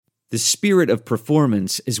The spirit of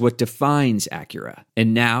performance is what defines Acura.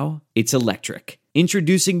 And now, it's electric.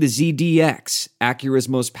 Introducing the ZDX, Acura's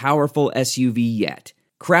most powerful SUV yet.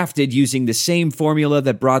 Crafted using the same formula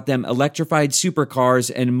that brought them electrified supercars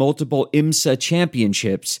and multiple IMSA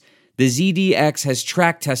championships, the ZDX has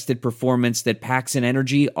track-tested performance that packs an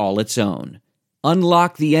energy all its own.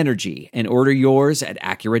 Unlock the energy and order yours at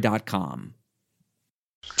Acura.com.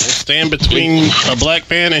 We'll stand between a black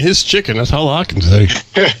man and his chicken. That's all I can say.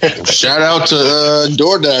 Shout out to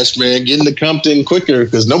DoorDash, man, getting to Compton quicker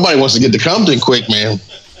because nobody wants to get to Compton quick, man.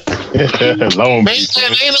 Man,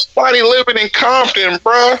 ain't nobody living in Compton,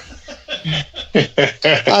 bruh.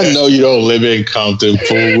 I know you don't live in Compton,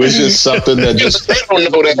 fool. It's just something that just... They don't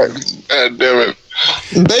know that. God damn it.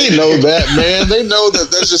 They know that, man. They know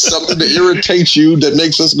that that's just something that irritates you, that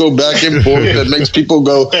makes us go back and forth, that makes people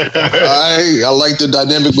go, I like the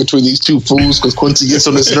dynamic between these two fools because Quincy gets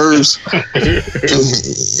on his nerves.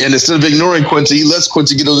 And instead of ignoring Quincy, he lets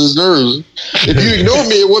Quincy get on his nerves. If you ignore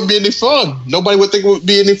me, it wouldn't be any fun. Nobody would think it would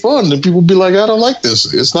be any fun. And people would be like, I don't like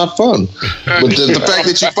this. It's not fun. But the fact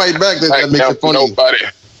that you fight back, that makes it funny. Nobody.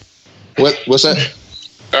 What's that?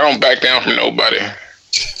 I don't back down from nobody.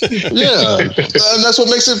 Yeah, and that's what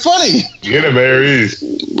makes it funny. Get him, Aries.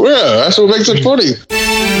 Yeah, that's what makes it funny.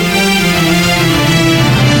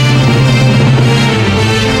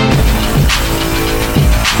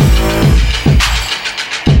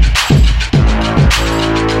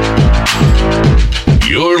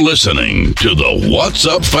 You're listening to the What's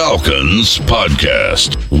Up Falcons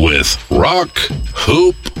podcast with Rock,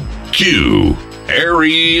 Hoop, Q,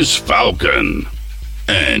 Aries Falcon,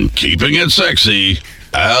 and keeping it sexy,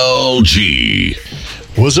 LG.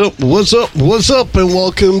 What's up, and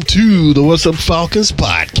welcome to the What's Up Falcons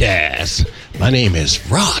podcast. My name is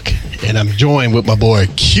Rock, and I'm joined with my boy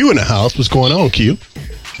Q in the house. What's going on, Q?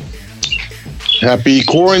 Happy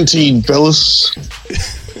quarantine, fellas.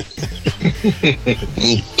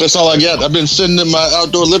 That's all I got. I've been sitting in my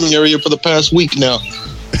outdoor living area for the past week now.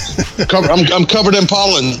 I'm covered in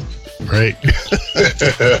pollen. Right.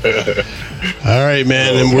 All right,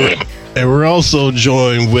 man, and we're also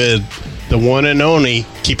joined with the one and only,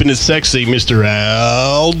 keeping it sexy, Mr.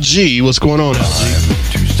 LG. What's going on,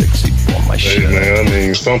 LG? Too sexy for my shit. Man, I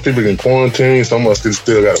mean, some people can quarantine, some of us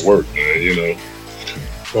still got to work, man, you know.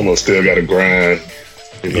 Some of us still got to grind,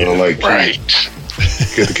 you know, like right.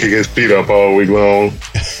 Get to kick his feet up all week long.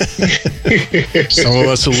 Some of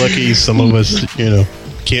us are lucky, some of us, you know,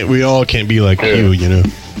 we all can't be like you, you know.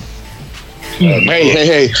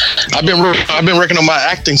 Hey! I've been working on my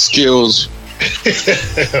acting skills.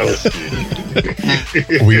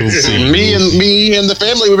 We'll see. Me and the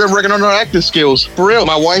family, we've been working on our acting skills. For real,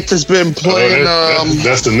 my wife has been playing.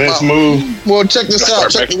 That's the next move. Well, check this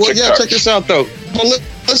out. Check this out though. Well,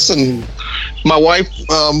 listen, my wife,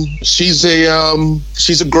 she's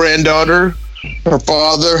a granddaughter. Her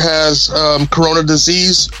father has corona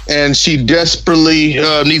disease, and she desperately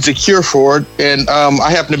needs a cure for it. And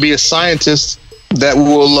I happen to be a scientist that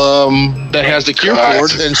will that has the cure for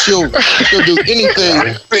it, and she'll do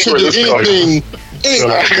anything. She'll do anything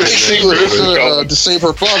to save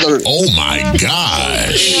her father. Oh my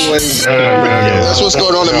gosh! Anyways, that's what's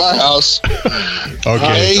going on in my house. Okay.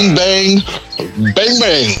 Bang bang, bang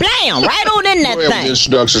bang. Bam! Right on in that thing.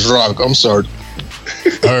 Introductions, Rock. I'm sorry.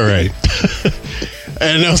 All right.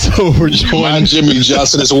 And also we're joined. My Jimmy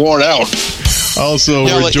Johnson is worn out. Also,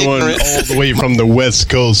 we're joined all the way from the West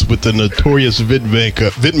Coast with the notorious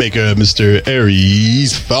vidmaker, Mr.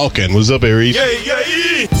 Aries Falcon. What's up, Aries? Yeah.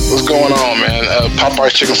 What's going on, man?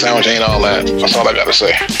 Popeye's chicken sandwich ain't all that. That's all I got to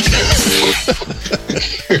say.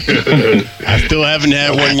 I still haven't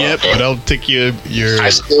had one yet, but I'll take your. I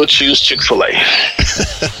still choose Chick-fil-A.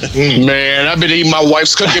 Man, I've been eating my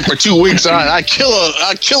wife's cooking for 2 weeks. I kill a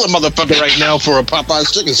motherfucker right now for a Popeye's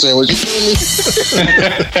chicken sandwich. You feel me?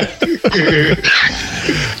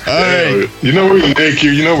 All right. You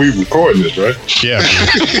know we recording this, right? Yeah.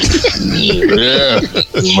 Yeah.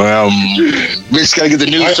 Well, we just gotta get the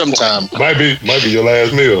news sometime. Might be your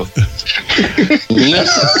last meal.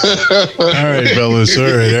 All right, fellas. All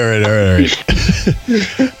right.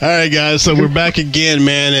 All right, guys. So we're back again,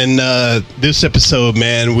 man. And this episode,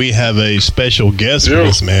 man, we have a special guest with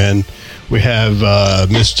us, man. We have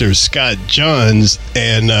Mr. Scott Johns,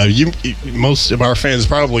 and most of our fans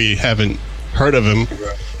probably haven't heard of him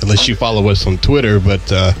unless you follow us on Twitter.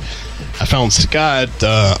 But I found Scott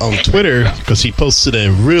on Twitter because he posted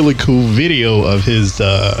a really cool video of his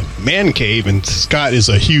man cave, and Scott is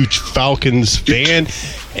a huge Falcons fan,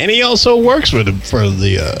 and he also works with him for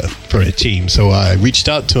the team. So I reached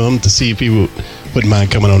out to him to see if he wouldn't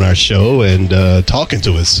mind coming on our show and talking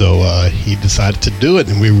to us. So he decided to do it,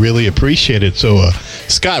 and we really appreciate it. So,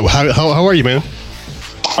 Scott, how are you, man?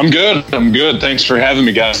 I'm good. Thanks for having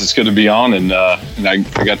me, guys. It's good to be on, and I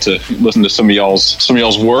got to listen to some of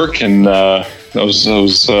y'all's work, and I was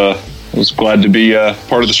glad to be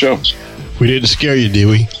part of the show. We didn't scare you, did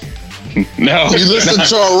we? No. You listened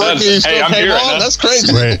to our record and still came here, on? That's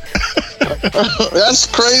crazy. Right. That's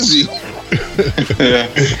crazy. Yeah.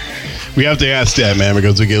 We have to ask that, man,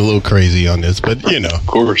 because we get a little crazy on this. But, Of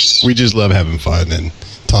course. we just love having fun and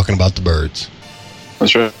talking about the birds.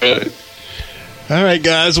 That's right. All right,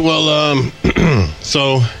 guys. Well,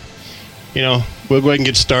 so, we'll go ahead and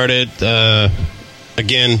get started.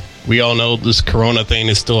 Again, we all know this corona thing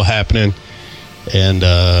is still happening. And,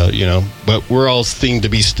 but we're all seem to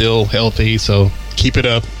be still healthy. So keep it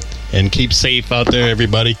up and keep safe out there,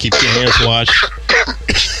 everybody. Keep your hands washed.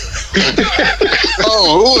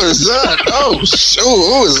 Oh, who is that? Oh, shoot,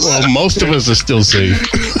 who is that? Well, most of us are still safe.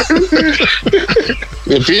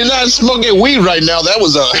 If you're not smoking weed right now, that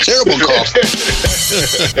was a terrible cough.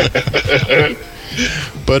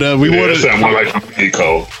 But we want to sound more like a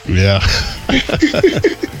cold. Yeah.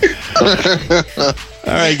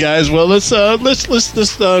 All right, guys. Well, let's talk with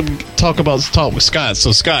Scott.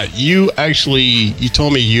 So, Scott, you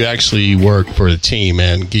told me you actually work for the team,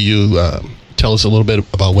 man. Can you tell us a little bit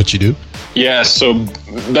about what you do? Yeah, so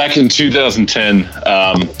back in 2010,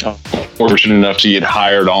 I was fortunate enough to get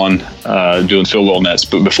hired on doing field goal nets.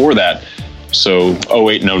 But before that, so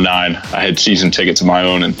 08 and 09, I had season tickets of my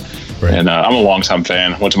own, and I'm a longtime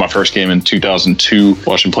fan. Went to my first game in 2002,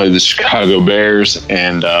 watched them play the Chicago Bears,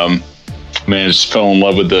 and just fell in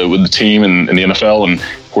love with the team and the NFL. And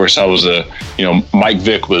of course, I was Mike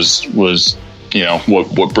Vick was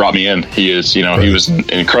what brought me in. He is he was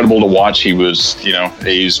incredible to watch. He was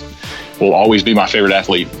will always be my favorite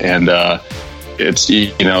athlete, and it's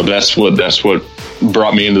that's what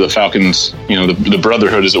brought me into the Falcons. The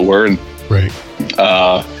brotherhood, as it were. And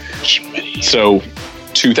so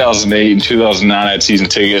 2008 and 2009, I had season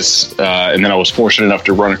tickets, and then I was fortunate enough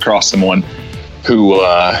to run across someone who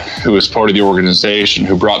was part of the organization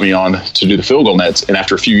who brought me on to do the field goal nets. And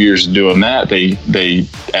after a few years of doing that, they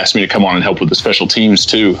asked me to come on and help with the special teams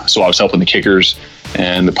too. So I was helping the kickers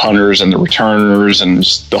and the punters and the returners and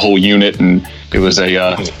just the whole unit. And it was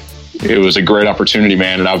a great opportunity,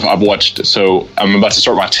 man. And I've watched. So I'm about to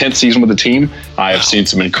start my 10th season with the team. I have seen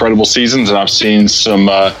some incredible seasons, and I've seen some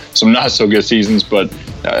not so good seasons. But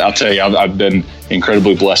I'll tell you, I've been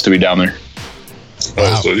incredibly blessed to be down there.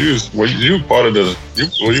 Wow. So were you part of the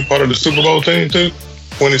Super Bowl team too,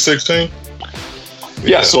 2016?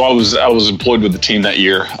 Yeah, so I was employed with the team that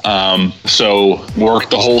year. So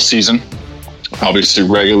worked the whole season, obviously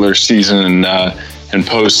regular season and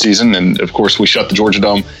postseason, and of course we shut the Georgia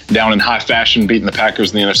Dome down in high fashion, beating the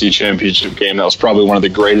Packers in the NFC Championship game. That was probably one of the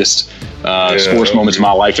greatest sports moments of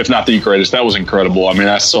my life, if not the greatest. That was incredible. I mean,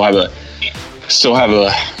 I still have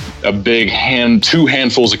a big two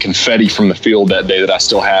handfuls of confetti from the field that day that I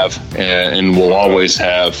still have and will always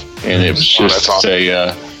have. And it was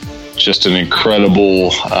just an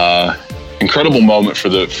incredible moment for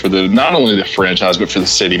the not only the franchise but for the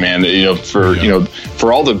city, man.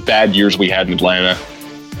 For all the bad years we had in Atlanta,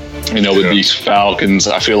 with these Falcons,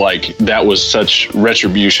 I feel like that was such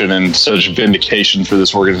retribution and such vindication for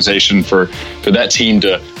this organization, for that team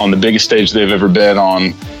to, on the biggest stage they've ever been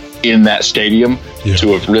on in that stadium, to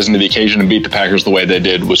have risen to the occasion and beat the Packers the way they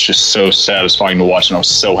did was just so satisfying to watch, and I was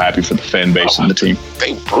so happy for the fan base and the team.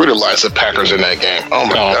 They brutalized the Packers in that game. Oh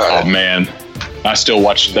my God. Oh man, I still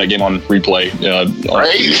watch that game on replay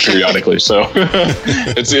periodically. So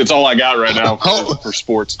it's all I got right now for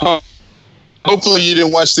sports. Hopefully you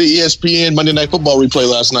didn't watch the ESPN Monday Night Football replay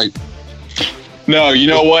last night. No, you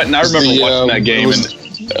know what? And I remember watching that game.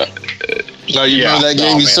 Remember that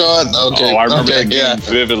game? You saw it? Okay. Oh, I remember that game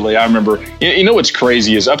vividly. I remember. You know what's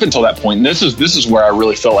crazy is up until that point, and this is where I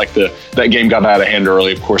really felt like that game got out of hand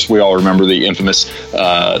early. Of course, we all remember the infamous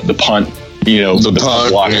the punt. The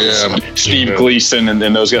punt blockers, Steve Gleason, and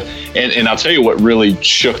those guys. And I'll tell you what really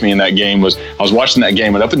shook me in that game was I was watching that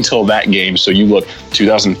game, and up until that game, so you look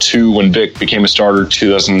 2002 when Vic became a starter,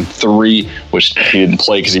 2003, which he didn't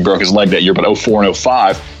play because he broke his leg that year, but 04 and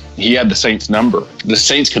 05. He had the Saints number. The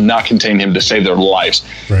Saints could not contain him to save their lives.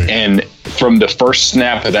 Right. And from the first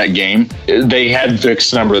snap of that game, they had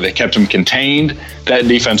Vic's number. They kept him contained. That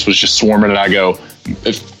defense was just swarming. And I go,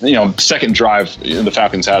 second drive the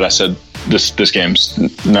Falcons had, I said, this game's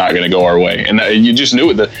not going to go our way. And you just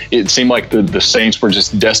knew it. It seemed like the Saints were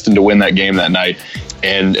just destined to win that game that night.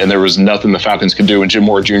 And there was nothing the Falcons could do. And Jim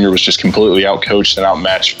Mora Jr. was just completely outcoached and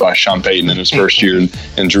outmatched by Sean Payton in his first year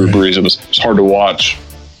and Drew Brees. It was hard to watch.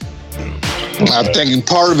 I'm thinking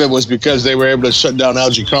part of it was because they were able to shut down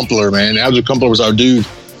Algie Crumpler, man. Algie Crumpler was our dude,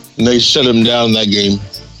 and they shut him down in that game.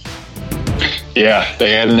 Yeah,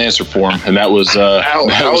 they had an answer for him, and that was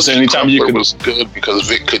anytime you could. Was good because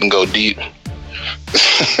Vic couldn't go deep.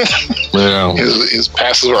 Yeah, his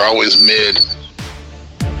passes were always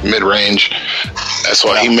mid range. That's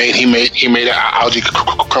why he made Algie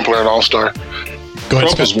Crumpler an all-star.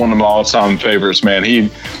 Crump is one of my all-time favorites,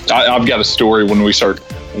 man. I've got a story when we start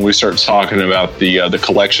talking about the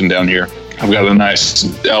collection down here. I've got a nice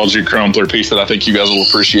Algie Crumpler piece that I think you guys will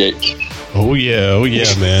appreciate. Oh yeah,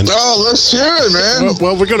 man. Oh, let's hear it, man.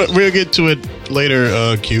 Well, we'll get to it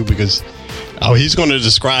later, Q, because he's going to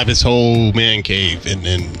describe his whole man cave and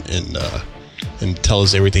tell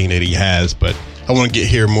us everything that he has. But I want to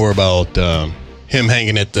hear more about him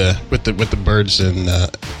hanging with the birds and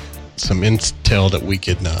some intel that we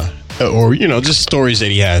can, or just stories that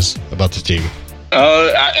he has about the team.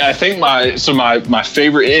 I think my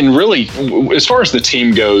favorite, and really as far as the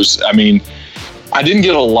team goes, I mean, I didn't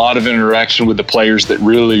get a lot of interaction with the players that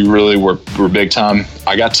really were big time.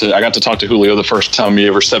 I got to talk to Julio the first time he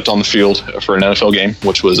ever stepped on the field for an NFL game,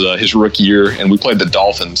 which was his rookie year, and we played the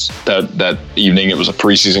Dolphins that evening. It was a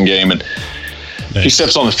preseason game, and He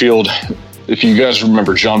steps on the field. If you guys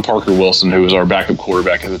remember John Parker Wilson, who was our backup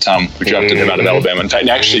quarterback at the time, we drafted him out of Alabama. In fact,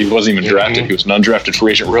 actually, he wasn't even drafted. He was an undrafted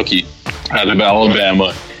free agent rookie out of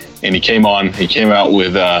Alabama, and he came out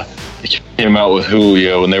with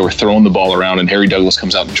Julio, and they were throwing the ball around, and Harry Douglas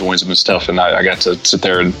comes out and joins him and stuff. And I got to sit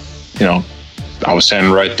there, and I was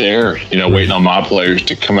standing right there, waiting on my players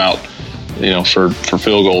to come out, for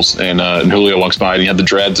field goals. And Julio walks by, and he had the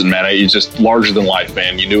dreads, and man, he's just larger than life,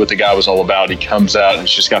 man. You knew what the guy was all about. He comes out, and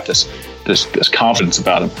he's just got this confidence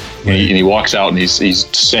about him. And he walks out, and he's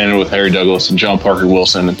standing with Harry Douglas and John Parker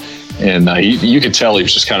Wilson, and you could tell he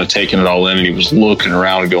was just kind of taking it all in, and he was looking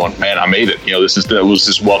around and going, "Man, I made it!" That was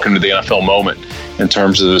his welcome to the NFL moment in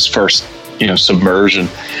terms of his first, submersion,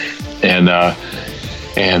 and I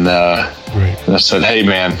said, "Hey,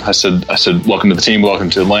 man," I said, "Welcome to the team, welcome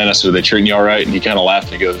to Atlanta. So are they treating you all right?" And he kind of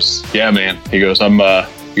laughed. And he goes, "Yeah, man." He goes,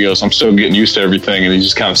 "I'm still getting used to everything." And he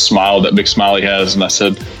just kind of smiled, that big smile he has. And I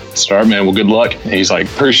said, "All right, man. Well, good luck." And he's like,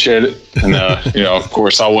 "Appreciate it." And of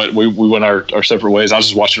course, we went our separate ways. I was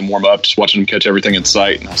just watching him warm up, just watching him catch everything in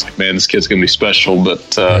sight. And I was like, "Man, this kid's gonna be special."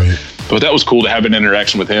 But that was cool to have an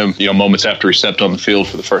interaction with him. Moments after he stepped on the field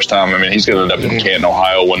for the first time. I mean, he's gonna end up in Canton,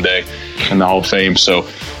 Ohio, one day in the Hall of Fame. So,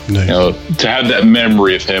 to have that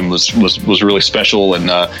memory of him was really special.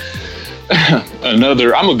 And I'm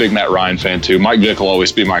a big Matt Ryan fan too. Mike Vick will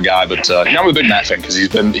always be my guy, but I'm a big Matt fan because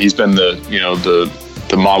he's been the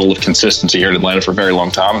model of consistency here in Atlanta for a very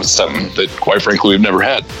long time. It's something that, quite frankly, we've never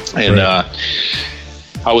had. And I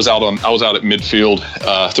was out at midfield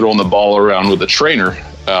throwing the ball around with a trainer.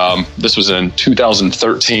 This was in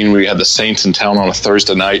 2013. We had the Saints in town on a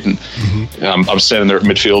Thursday night, and I'm standing there at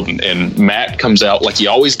midfield, and Matt comes out like he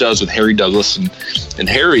always does with Harry Douglas, and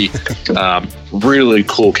Harry, really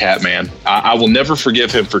cool cat, man. I will never forgive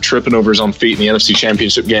him for tripping over his own feet in the NFC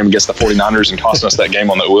Championship game against the 49ers and costing us that game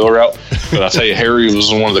on that wheel route. But I tell you, Harry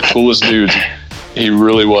was one of the coolest dudes. He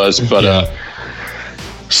really was. But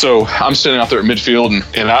so I'm standing out there at midfield,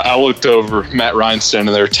 and I looked over. Matt Ryan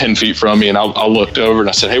standing there 10 feet from me, and I looked over and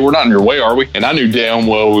I said, "Hey, we're not in your way, are we?" And I knew damn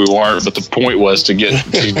well we weren't, but the point was to get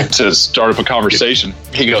to start up a conversation.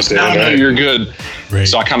 He goes, "No, you're good." Right.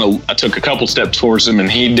 So I took a couple steps towards him, and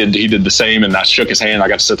he did the same, and I shook his hand. I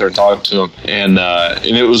got to sit there and talk to him, and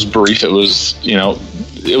it was brief. It was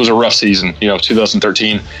it was a rough season.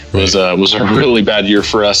 2013 was a really bad year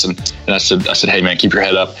for us, and I said, "Hey, man, keep your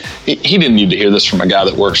head up." He didn't need to hear this from a guy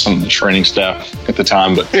that works on the training staff at the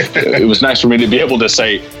time, but it was nice for me to be able to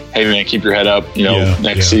say, "Hey, man, keep your head up.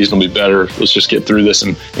 Next season will be better. Let's just get through this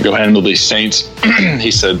and go handle these Saints."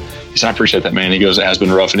 He said, "I appreciate that, man." He goes, "It has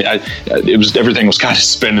been rough," and everything was kind of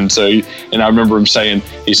spinning. And I remember him saying,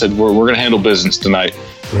 he said, "We're going to handle business tonight."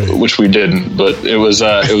 Right. Which we didn't, but it was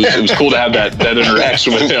cool to have that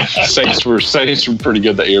interaction with him. Saints were pretty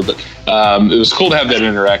good that year, but it was cool to have that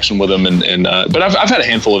interaction with him. But I've had a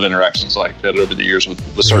handful of interactions like that over the years with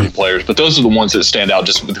certain players. But those are the ones that stand out.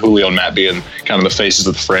 Just with Julio and Matt being kind of the faces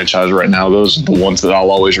of the franchise right now, those are the ones that I'll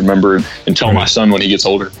always remember and tell my son when he gets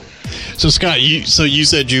older. So Scott, you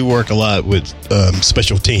said you work a lot with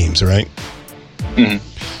special teams, right? Mm-hmm.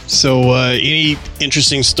 So any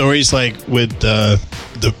interesting stories like with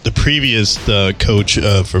the previous coach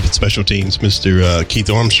for special teams, Mr. Keith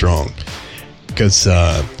Armstrong, because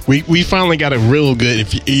we finally got a real good.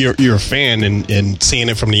 If you're a fan and seeing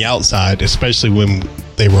it from the outside, especially when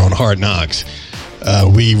they were on Hard Knocks,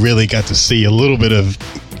 we really got to see a little bit of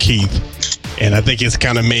Keith, and I think it's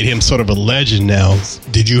kind of made him sort of a legend now.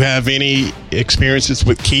 Did you have any experiences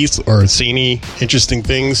with Keith or see any interesting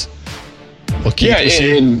things? Well,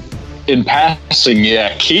 Keith in passing,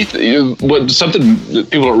 Keith. Something that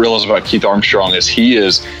people don't realize about Keith Armstrong is he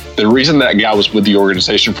is the reason that guy was with the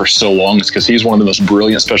organization for so long is because he's one of the most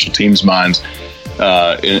brilliant special teams minds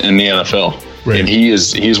in the NFL. Right. And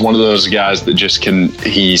he's one of those guys that just can.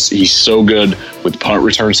 He's so good with punt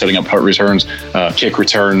returns, setting up punt returns, kick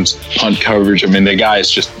returns, punt coverage. I mean, the guy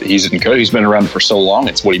is just he's been around for so long.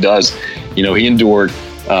 It's what he does. He endured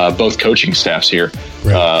both coaching staffs here,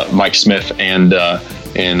 right. Mike Smith and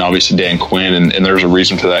obviously Dan Quinn, and there's a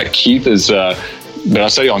reason for that. Keith is, but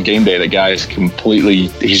I'll tell you on game day, that guy is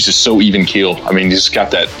he's just so even keel. I mean, he's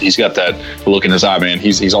got that look in his eye, man.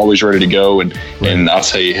 He's always ready to go, and I'll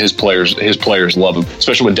tell you, his players love him,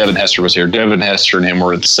 especially when Devin Hester was here. Devin Hester and him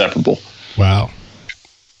were inseparable. Wow.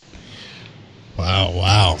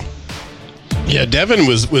 Yeah, Devin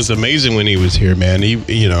was amazing when he was here, man.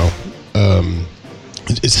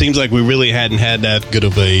 It seems like we really hadn't had that good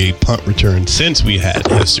of a punt return since we had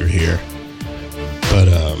Hester here. But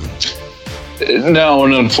no,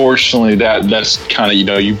 and unfortunately, that's kind of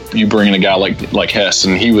you bring in a guy like Hess,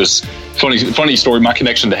 and he was funny story. My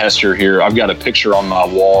connection to Hester here, I've got a picture on my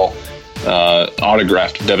wall,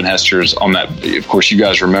 autographed Devin Hester's on that. Of course, you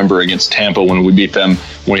guys remember against Tampa when we beat them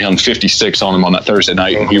when he hung 56 on him on that Thursday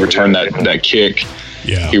night, and he returned that kick.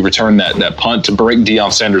 Yeah. He returned that punt to break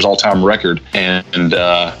Deion Sanders' all-time record, and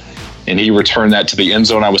he returned that to the end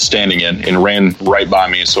zone I was standing in and ran right by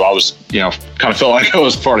me. So I was, kind of felt like I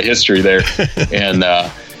was part of history there, and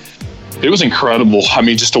it was incredible. I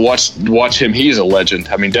mean, just to watch him, he's a legend.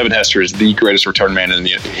 I mean, Devin Hester is the greatest return man in the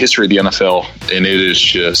history of the NFL, and it is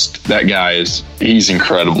just that guy he's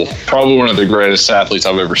incredible. Probably one of the greatest athletes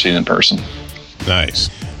I've ever seen in person. Nice.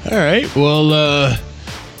 All right.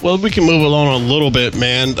 Well, we can move along a little bit,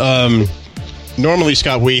 man. Normally,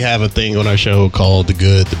 Scott, we have a thing on our show called The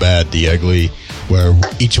Good, The Bad, The Ugly, where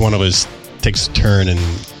each one of us takes a turn and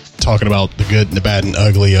talking about the good, the bad, and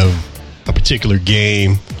ugly of a particular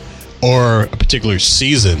game or a particular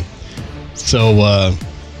season. So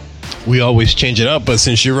we always change it up, but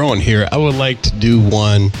since you're on here, I would like to do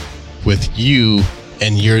one with you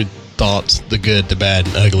and your thoughts, the good, the bad,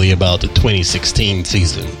 and ugly about the 2016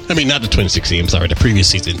 season. I mean, not the 2016, I'm sorry, the previous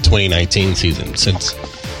season, 2019 season, since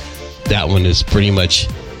that one has pretty much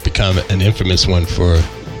become an infamous one for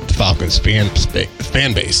the Falcons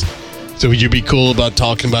fan base. So would you be cool about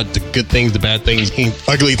talking about the good things, the bad things,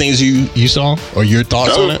 ugly things you saw, or your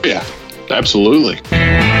thoughts on it? Yeah, absolutely.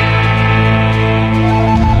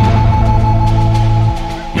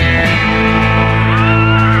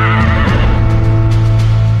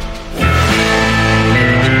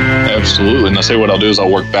 Absolutely. And I'll say what I'll do is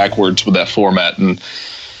I'll work backwards with that format, and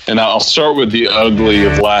I'll start with the ugly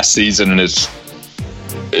of last season, and it's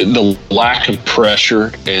the lack of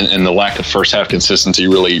pressure and the lack of first half consistency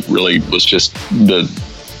really was just the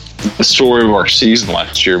story of our season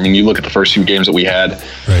last year. I mean, you look at the first few games that we had,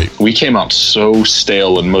 right. We came out so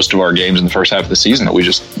stale in most of our games in the first half of the season that we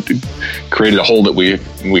just created a hole that we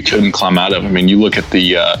couldn't climb out of. I mean, you look at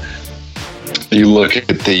the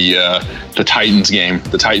Titans game.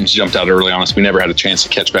 The Titans jumped out early on us. We never had a chance to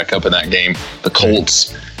catch back up in that game. The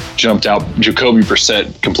Colts jumped out. Jacoby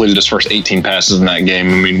Brissett completed his first 18 passes in that game.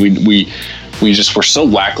 I mean, we just were so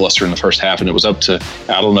lackluster in the first half, and it was up to,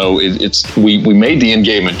 I don't know, we made the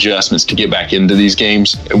in-game adjustments to get back into these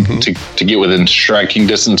games, to get within striking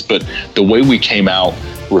distance, but the way we came out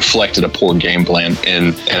reflected a poor game plan,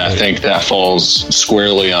 and I think that falls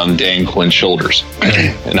squarely on Dan Quinn's shoulders.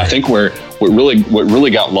 And I think what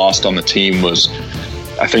really got lost on the team was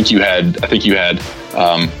I think you had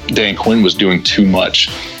Dan Quinn was doing too much.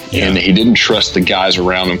 Yeah. And he didn't trust the guys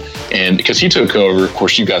around him, and because he took over, of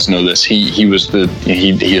course, you guys know this. He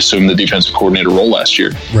assumed the defensive coordinator role last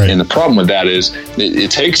year, right. And the problem with that is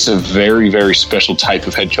it takes a very, very special type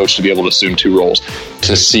of head coach to be able to assume two roles,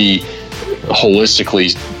 to see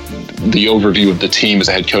holistically the overview of the team as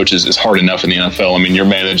a head coach is hard enough in the NFL. I mean, you're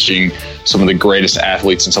managing some of the greatest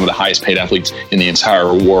athletes and some of the highest paid athletes in the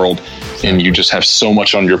entire world, and you just have so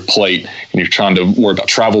much on your plate, and you're trying to worry about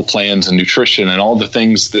travel plans and nutrition and all the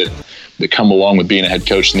things that come along with being a head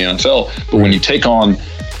coach in the NFL. But when you take on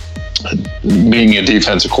being a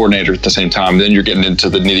defensive coordinator at the same time, then you're getting into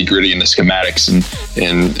the nitty gritty and the schematics and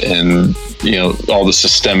all the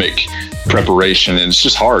systemic preparation, and it's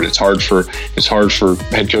just hard. It's hard for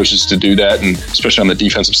head coaches to do that, and especially on the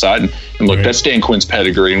defensive side. And look, that's Dan Quinn's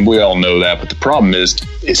pedigree, and we all know that. But the problem is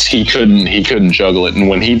he couldn't juggle it. And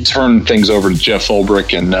when he turned things over to Jeff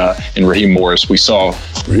Ulbrich and Raheem Morris, we saw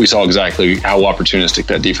exactly how opportunistic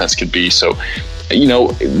that defense could be. So,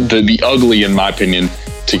 the ugly, in my opinion,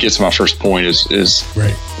 to get to my first point is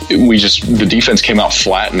the defense came out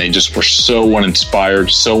flat, and they just were so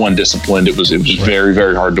uninspired, so undisciplined. It was very,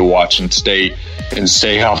 very hard to watch and stay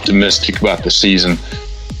optimistic about the season.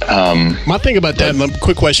 My thing about that,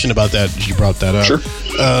 quick question about that, you brought that up. Sure.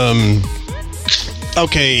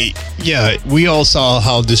 Okay, yeah, we all saw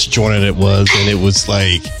how disjointed it was, and it was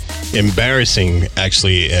like embarrassing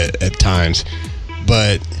actually at times.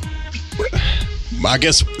 But I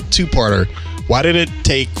guess two-parter. Why did it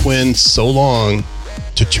take Quinn so long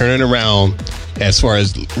to turn it around as far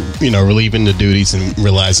as, relieving the duties and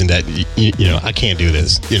realizing that, I can't do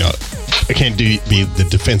this. I can't be the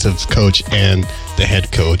defensive coach and the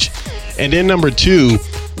head coach. And then number two,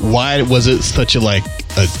 why was it such a light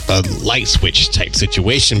switch type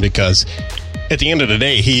situation? Because at the end of the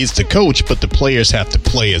day, he's the coach, but the players have to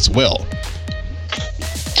play as well.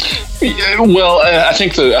 Well, I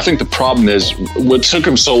think the problem is what took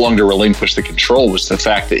him so long to relinquish the control was the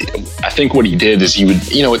fact that I think what he did is he would,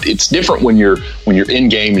 it's different when you're in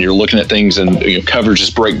game and you're looking at things and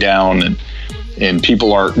coverages break down and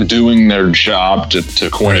people aren't doing their job, to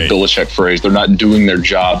coin a Belichick phrase. They're not doing their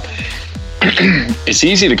job. It's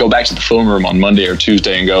easy to go back to the film room on Monday or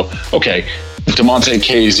Tuesday and go, okay, DeMonte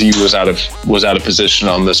KZ was out of position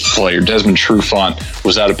on this play, or Desmond Trufant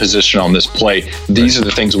was out of position on this play. These are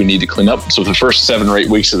the things we need to clean up. So the first 7 or 8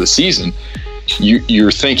 weeks of the season,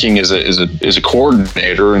 you're thinking as a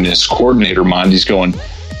coordinator, in his coordinator mind, he's going,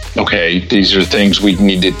 okay, these are things we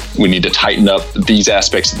need to tighten up these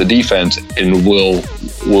aspects of the defense, and we'll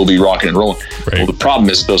be rocking and rolling. Right. Well, the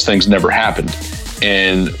problem is those things never happened,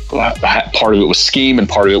 and part of it was scheme, and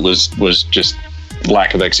part of it was just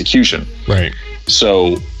lack of execution. Right.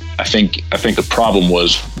 So I think the problem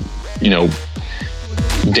was,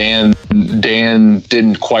 Dan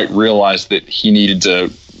didn't quite realize that he needed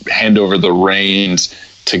to hand over the reins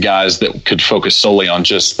to guys that could focus solely on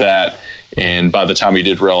just that. And by the time he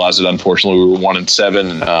did realize it, unfortunately, we were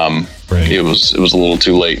 1-7, and it was a little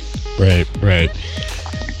too late. Right.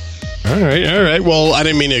 All right. Well, I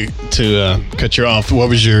didn't mean to cut you off. What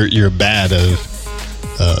was your bad of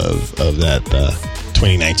that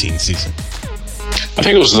 2019 season? I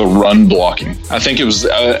think it was the run blocking. I think it was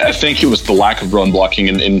the lack of run blocking.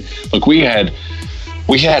 And look, we had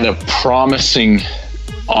a promising,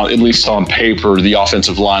 at least on paper, the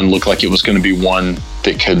offensive line looked like it was going to be one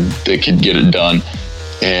that could get it done.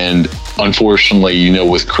 And unfortunately,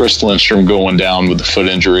 with Chris Lindstrom going down with the foot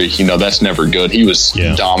injury, that's never good. He was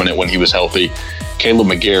dominant when he was healthy. Caleb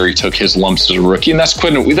McGarry took his lumps as a rookie, and that's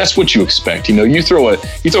what you expect. You throw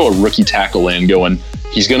a rookie tackle in going,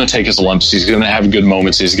 he's going to take his lumps, he's going to have good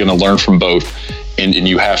moments, he's going to learn from both, and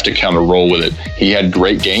you have to kind of roll with it. He had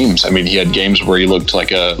great games. I mean, he had games where he looked like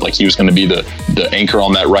he was going to be the anchor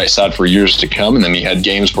on that right side for years to come, and then he had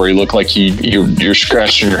games where he looked like you're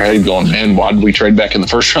scratching your head going, man, why did we trade back in the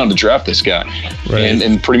first round to draft this guy? Right.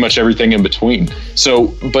 And pretty much everything in between.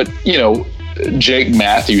 So, but Jake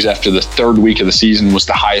Matthews, after the third week of the season, was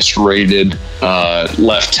the highest rated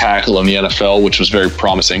left tackle in the NFL, which was very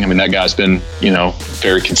promising. I mean, that guy's been,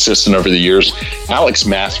 very consistent over the years. Alex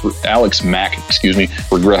Mack,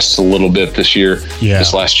 regressed a little bit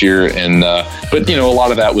this last year. And, but a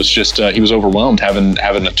lot of that was just, he was overwhelmed having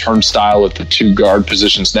a turnstile at the two guard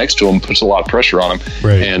positions next to him puts a lot of pressure on him.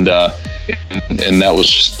 Right. And that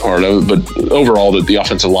was just part of it. But overall, the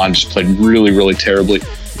offensive line just played really, really terribly.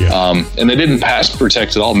 Yeah. And they didn't pass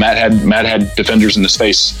protect at all. Matt had defenders in his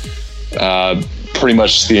face pretty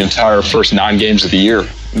much the entire first 9 games of the year.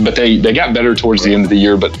 But they got better towards the end of the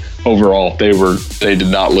year. But overall, they did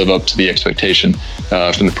not live up to the expectation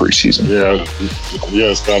from the preseason.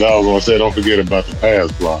 Yeah, Scott. I was going to say, don't forget about the pass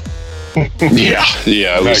block.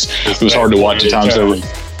 It was hard to watch at times.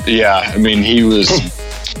 I mean, he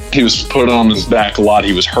was put on his back a lot.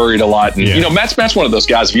 He was hurried a lot. And, Matt's one of those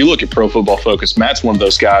guys. If you look at Pro Football Focus, Matt's one of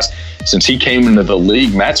those guys. Since he came into the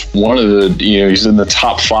league, Matt's one of the, he's in the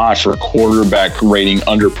top 5 for quarterback rating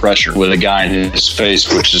under pressure with a guy in his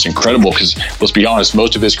face, which is incredible because, let's be honest,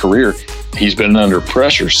 most of his career, he's been under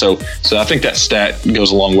pressure. So I think that stat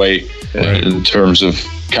goes a long way in terms of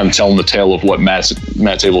kind of telling the tale of what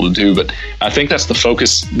Matt's able to do. But I think that's the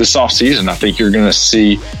focus this offseason. I think you're going to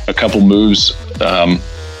see a couple moves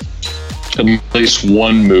at least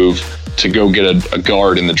one move to go get a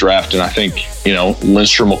guard in the draft. And I think,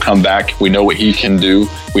 Lindstrom will come back. We know what he can do.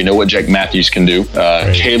 We know what Jake Matthews can do.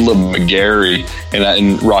 Caleb McGarry,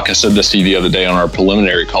 and Rock, I said this to you the other day on our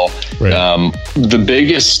preliminary call. Right. The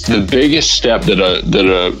biggest step that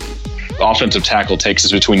a offensive tackle takes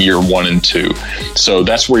is between year 1 and 2. So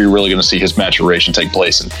that's where you're really going to see his maturation take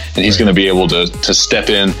place. And he's going to be able to step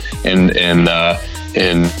in and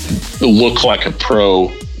look like a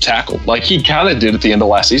pro tackle, like he kind of did at the end of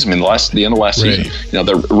last season. I mean, the end of last season,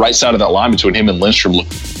 the right side of that line between him and Lindstrom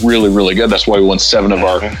looked really, really good. That's why we won 7 of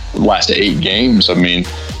our last 8 games. I mean,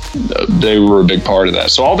 they were a big part of that.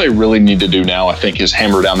 So all they really need to do now, I think, is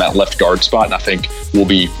hammer down that left guard spot, and I think we'll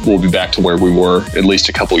be back to where we were at least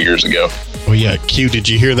a couple years ago. Oh yeah, Q, did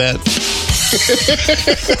you hear that?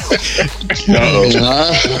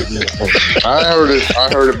 I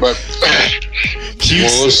heard it, but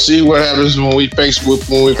we'll see what happens when we face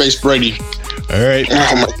Brady. All right.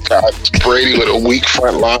 Oh my God, Brady with a weak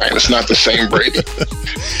front line. It's not the same Brady.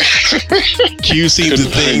 Q seems to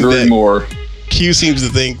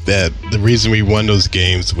think that the reason we won those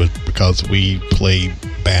games was because we played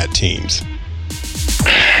bad teams.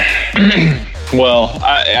 Well,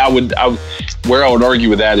 where I would argue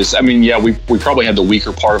with that is, I mean, yeah, we probably had the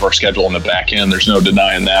weaker part of our schedule on the back end. There's no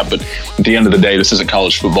denying that. But at the end of the day, this isn't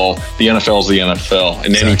college football. The NFL is the NFL,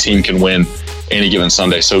 and any team can win any given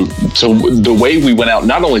Sunday. So the way we went out,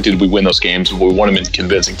 not only did we win those games, but we won them in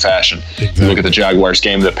convincing fashion. Exactly. You look at the Jaguars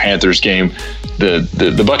game, the Panthers game,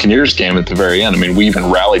 the Buccaneers game at the very end. I mean, we even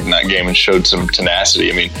rallied in that game and showed some tenacity.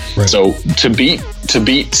 I mean, so to beat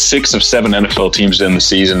 6 of 7 NFL teams in the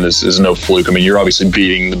season is no fluke. I mean, you're obviously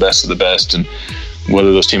beating the best of the best, and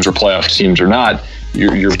whether those teams are playoff teams or not,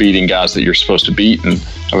 you're beating guys that you're supposed to beat. And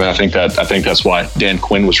I mean, I think that's why Dan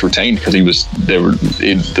Quinn was retained, because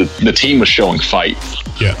the team was showing fight.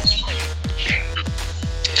 Yeah.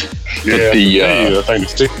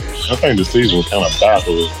 I think the season was kind of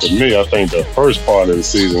backwards. To me, I think the first part of the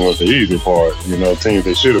season was the easy part. Teams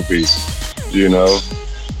they should have beat.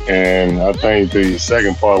 And I think the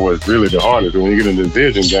second part was really the hardest. When you get into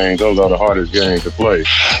division games, those are the hardest games to play.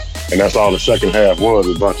 And that's all the second half was,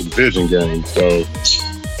 a bunch of division games. So,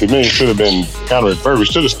 to me, it should have been kind of reversed. We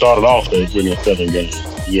should have started off there winning 7 games,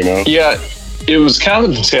 Yeah, it was kind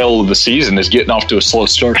of the tail of the season is getting off to a slow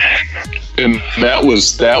start. And that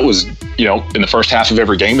was in the first half of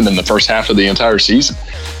every game and then the first half of the entire season.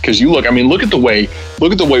 Because look at the way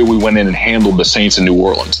we went in and handled the Saints in New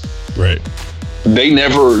Orleans. Right. They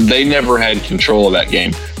never had control of that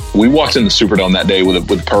game. We walked in the Superdome that day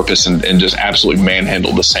with purpose and just absolutely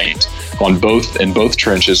manhandled the Saints in both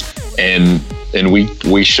trenches, and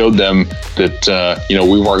we showed them that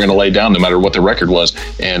we weren't going to lay down no matter what the record was.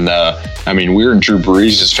 And I mean, we were in Drew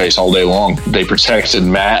Brees' face all day long. They protected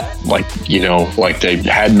Matt like they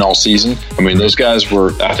hadn't all season. I mean, those guys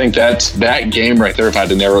were. I think that game right there, if I had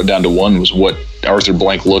to narrow it down to one, was what Arthur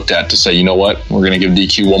Blank looked at to say, you know what, we're going to give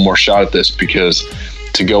DQ one more shot at this, because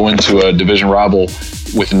to go into a division rival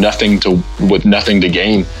with nothing to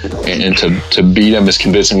gain and to beat them as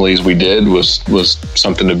convincingly as we did was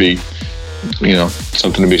something to be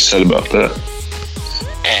said about that.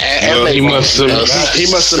 And he must have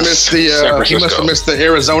missed the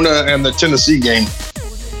Arizona and the Tennessee game.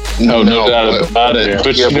 No doubt about it. Yeah.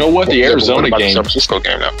 But you know what? The Arizona game, San Francisco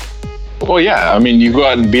game now. Well, yeah. I mean, you go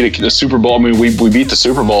out and beat the Super Bowl. I mean, we beat the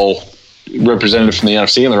Super Bowl representative from the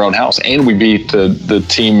NFC in their own house, and we beat the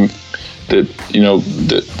team that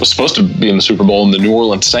was supposed to be in the Super Bowl in the New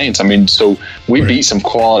Orleans Saints. I mean, so we beat some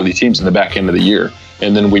quality teams in the back end of the year.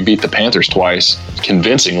 And then we beat the Panthers twice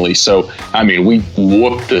convincingly. So, I mean, we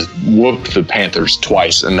whooped the Panthers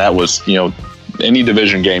twice. And that was, any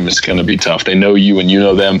division game is going to be tough. They know you and you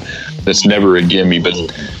know them. That's never a gimme. But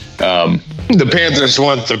the Panthers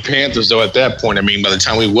weren't the Panthers, though, at that point. I mean, by the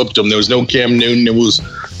time we whooped them, there was no Cam Newton. They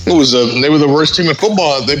were the worst team in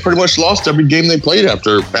football. They pretty much lost every game they played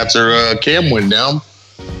after Cam went down.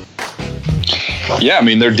 Yeah, I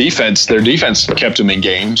mean, their defense kept them in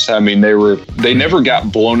games. I mean, they never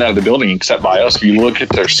got blown out of the building except by us. If you look at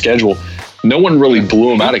their schedule, no one really blew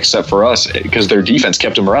them out except for us, because their defense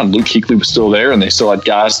kept them around. Luke Kuechly was still there, and they still had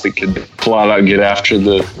guys that could flat out get after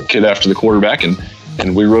the quarterback, and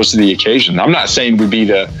we rose to the occasion. I'm not saying we beat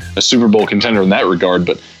a Super Bowl contender in that regard,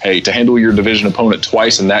 but hey, to handle your division opponent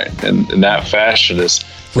twice in that fashion is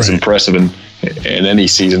impressive in any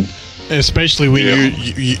season, especially when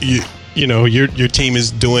your team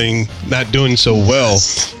is not doing so well.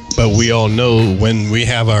 But we all know when we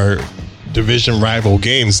have our division rival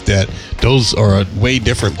games that those are way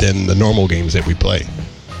different than the normal games that we play.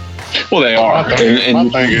 Well, they are. My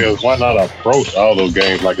thing is, why not approach all those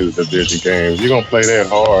games like it's division games? You're going to play that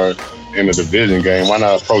hard in a division game. Why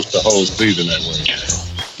not approach the whole season that way?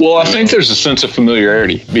 Well, I think there's a sense of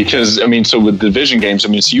familiarity because, so with division games,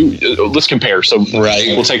 let's compare. So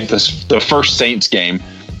we'll take the first Saints game,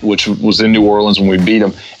 which was in New Orleans when we beat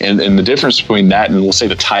them. And the difference between that and we'll say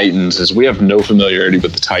the Titans is we have no familiarity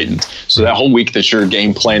with the Titans. So that whole week that you're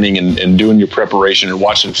game planning and doing your preparation and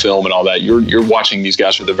watching film and all that, you're watching these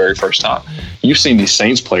guys for the very first time. You've seen these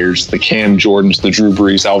Saints players, the Cam Jordans, the Drew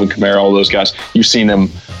Brees, Alvin Kamara, all those guys. You've seen them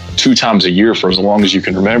 2 times a year for as long as you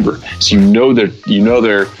can remember. So you know their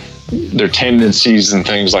tendencies and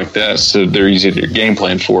things like that, so they're easy to game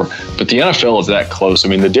plan for. But the NFL is that close.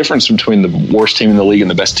 The difference between the worst team in the league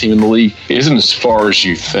and the best team in the league isn't as far as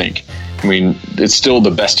you think. It's still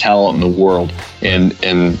the best talent in the world. And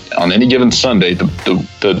on any given Sunday,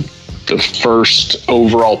 the first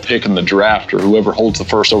overall pick in the draft, or whoever holds the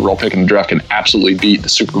first overall pick in the draft, can absolutely beat the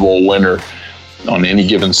Super Bowl winner on any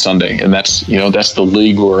given Sunday. And that's the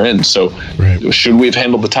league we're in. So Should we have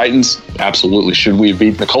handled the Titans? Absolutely. Should we have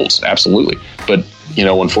beaten the Colts? Absolutely. But,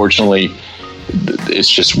 unfortunately, it's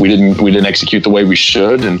just we didn't execute the way we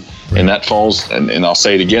should. And that falls, and I'll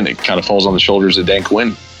say it again, it kind of falls on the shoulders of Dan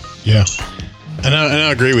Quinn. Yeah. And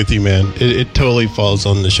I agree with you, man. It totally falls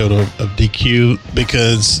on the shoulder of DQ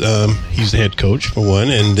because he's the head coach, for one.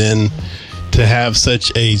 And then to have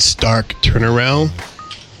such a stark turnaround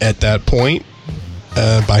at that point,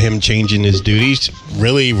 by him changing his duties,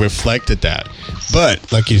 really reflected that.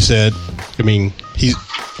 But like you said,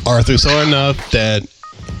 Arthur saw enough that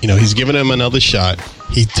he's given him another shot.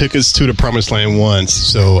 He took us to the promised land once,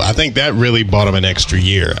 so I think that really bought him an extra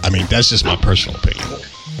year. That's just my personal opinion.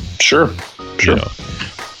 Sure.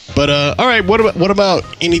 But all right, what about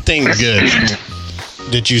anything good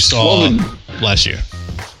that you saw last year?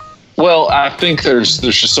 Well, I think there's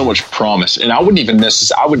just so much promise, and I wouldn't even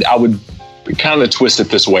necessarily. I would kind of twist it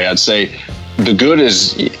this way. I'd say the good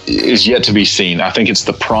is yet to be seen. I think it's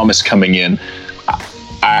the promise coming in.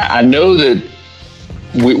 I know that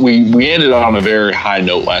we ended on a very high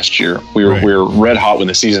note last year. We were red hot when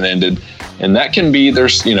the season ended, and that can be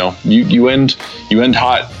you end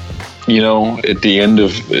hot. At the end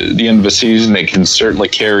of a season, it can certainly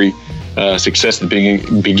carry success at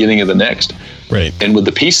the beginning of the next. Right. And with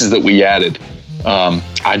the pieces that we added,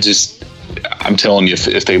 I'm telling you,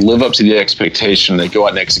 if they live up to the expectation, they go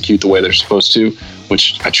out and execute the way they're supposed to,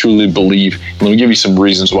 which I truly believe. Let me give you some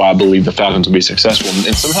reasons why I believe the Falcons will be successful.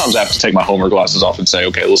 And sometimes I have to take my homer glasses off and say,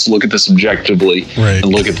 okay, let's look at this objectively and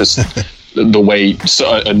look at this the way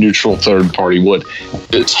a neutral third party would.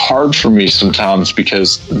 It's hard for me sometimes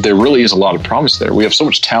because there really is a lot of promise there. We have so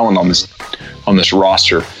much talent on this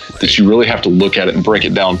roster that you really have to look at it and break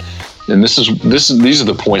it down. And these are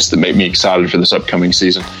the points that make me excited for this upcoming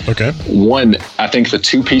season. Okay. One, I think the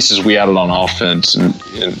 2 pieces we added on offense, and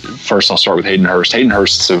first I'll start with Hayden Hurst. Hayden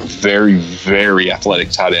Hurst is a very, very athletic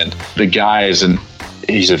tight end. The guy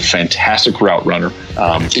he's a fantastic route runner.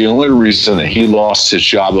 The only reason that he lost his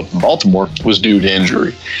job up in Baltimore was due to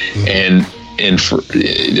injury. And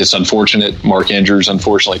it's unfortunate. Mark Andrews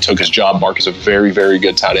unfortunately took his job. Mark is a very, very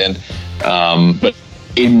good tight end. But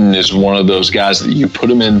Aiden is one of those guys that you put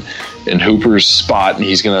him in Hooper's spot, and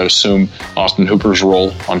he's going to assume Austin Hooper's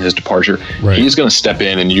role on his departure. Right. He's going to step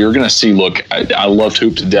in, and you're going to see, look, I loved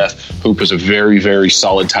Hoop to death. Hoop is a very, very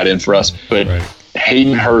solid tight end for us. But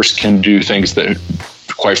Hayden Hurst can do things that,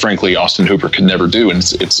 quite frankly, Austin Hooper could never do. And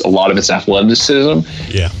it's a lot of it's athleticism.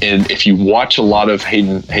 Yeah. And if you watch a lot of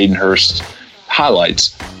Hayden Hurst's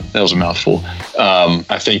highlights, that was a mouthful.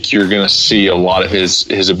 I think you're going to see a lot of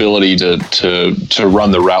his ability to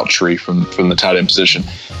run the route tree from the tight end position.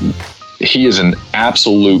 He is an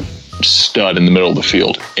absolute stud in the middle of the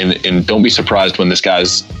field, and don't be surprised when this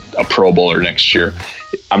guy's a Pro Bowler next year.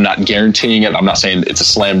 I'm not guaranteeing it. I'm not saying it's a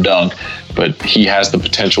slam dunk, but he has the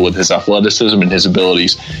potential with his athleticism and his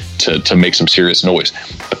abilities to make some serious noise.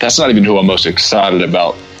 But that's not even who I'm most excited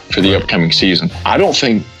about for the upcoming season. I don't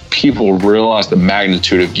think people realize the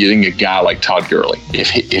magnitude of getting a guy like Todd Gurley. If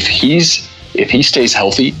he stays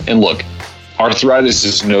healthy, and look, arthritis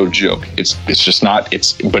is no joke. It's just not.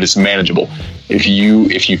 But it's manageable. If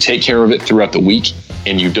you take care of it throughout the week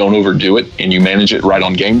and you don't overdo it and you manage it right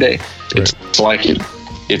on game day, it's like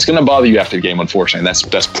it's going to bother you after the game. Unfortunately,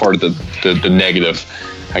 that's part of the negative,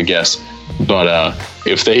 I guess. But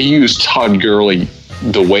if they use Todd Gurley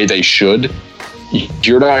the way they should,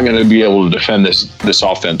 you're not going to be able to defend this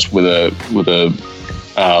offense with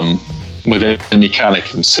any kind of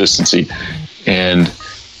consistency. And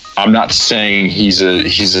I'm not saying he's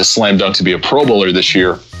a slam dunk to be a Pro Bowler this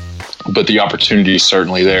year, but the opportunity is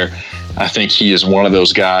certainly there. I think he is one of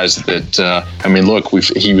those guys that look,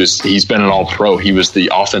 he's been an All-Pro. He was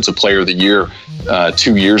the Offensive Player of the Year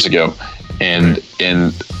 2 years ago, and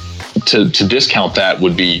to discount that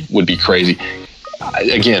would be crazy.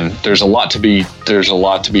 Again, there's a lot to be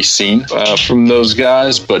seen from those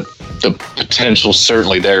guys, but the potential's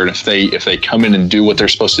certainly there. And if they come in and do what they're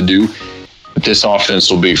supposed to do, this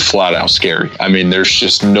offense will be flat out scary. I mean, there's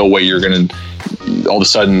just no way you're going to all of a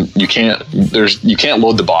sudden you can't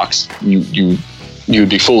load the box. You would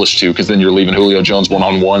be foolish to, because then you're leaving Julio Jones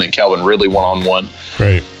one-on-one and Calvin Ridley one-on-one.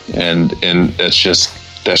 Right. And that's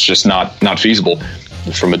just not feasible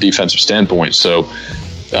from a defensive standpoint. So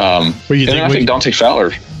I think Dante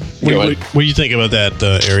Fowler. What do you think about that,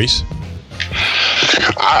 Aries?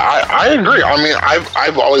 I agree. I mean,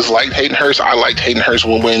 I've always liked Hayden Hurst. I liked Hayden Hurst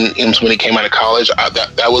when he came out of college.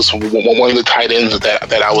 That was one of the tight ends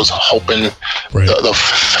that I was hoping the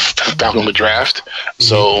Falcons would draft.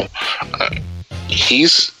 So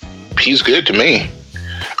he's good to me.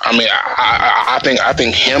 I mean, I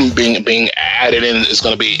think him being added in is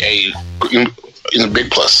going to be a big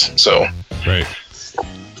plus. So right.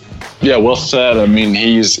 Yeah, well said. I mean,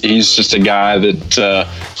 he's just a guy that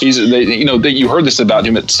you heard this about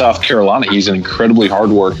him at South Carolina. He's an incredibly hard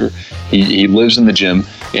worker. He lives in the gym,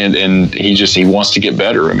 and he wants to get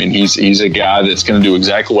better. I mean, he's a guy that's going to do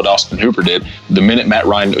exactly what Austin Hooper did. The minute Matt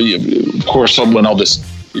Ryan, of course, when all this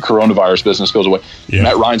coronavirus business goes away,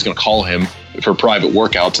 Matt Ryan's going to call him for private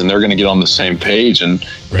workouts, and they're going to get on the same page, and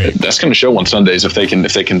that's going to show on Sundays if they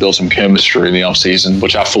can build some chemistry in the offseason,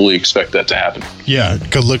 which I fully expect that to happen. Yeah,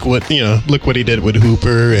 because look what he did with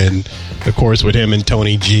Hooper, and of course with him and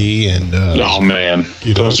Tony G, and oh man,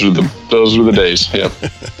 those were the days. Yeah.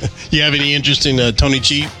 You have any interesting Tony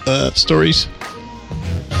G stories?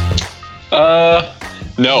 No,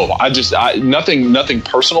 nothing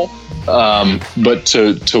personal. But to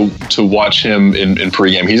watch him in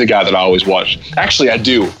pregame, he's a guy that I always watch. Actually, I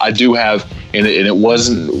do have, and it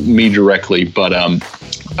wasn't me directly, but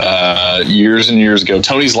years and years ago,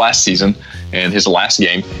 Tony's last season and his last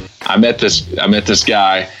game, I met this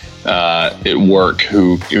guy at work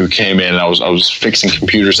who came in. I was fixing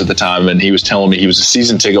computers at the time, and he was telling me he was a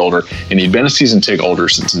season ticket holder, and he'd been a season ticket holder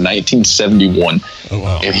since 1971. Oh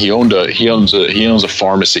wow! And he owns a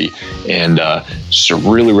pharmacy, and just a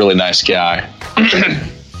really, really nice guy.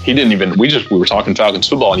 He didn't even. We were talking Falcons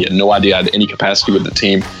football, and he had no idea I had any capacity with the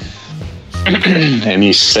team. And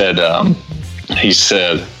he said,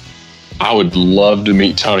 I would love to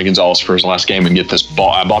meet Tony Gonzalez for his last game and get this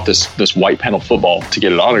ball. I bought this white panel football to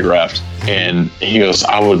get it autographed. And he goes,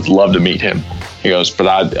 I would love to meet him. He goes,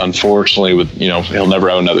 but unfortunately, he'll never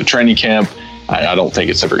have another training camp. I don't think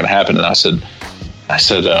it's ever going to happen. And I said,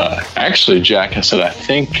 actually, Jack, I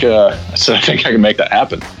think I can make that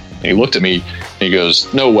happen. And he looked at me and he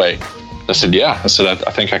goes, no way. I said, yeah. I said,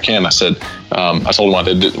 I think I can. I said, I told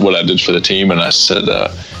him what I did for the team. And I said,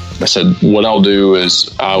 what I'll do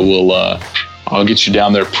is I'll get you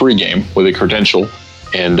down there pregame with a credential,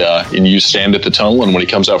 and you stand at the tunnel. And when he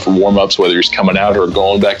comes out for warm-ups, whether he's coming out or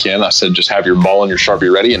going back in, I said, just have your ball and your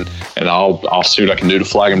Sharpie ready, and I'll see what I can do to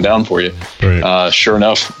flag him down for you. Right. Sure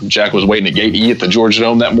enough, Jack was waiting at Gate E at the Georgia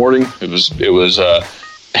Dome that morning. It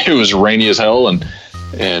was rainy as hell, and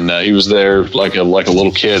he was there like a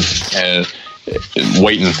little kid and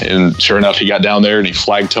waiting. And sure enough, he got down there and he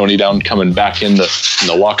flagged Tony down, coming back in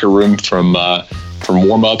the locker room from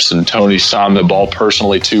warm-ups, and Tony signed the ball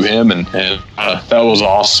personally to him, and that was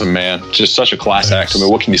awesome, man. Just such a class act. I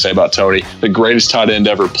mean, what can you say about Tony? The greatest tight end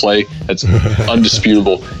ever play. That's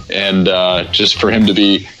undisputable. And just for him to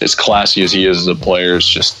be as classy as he is as a player, it's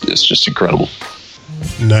just incredible.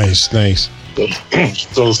 Nice.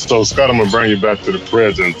 So Scott, I'm gonna bring you back to the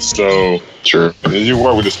present. So sure, you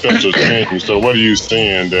work with the special teams. So what are you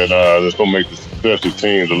seeing that's gonna make the special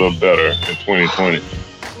teams a little better in 2020?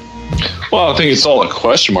 Well, I think it's all a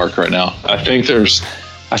question mark right now. I think there's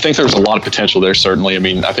a lot of potential there. Certainly, I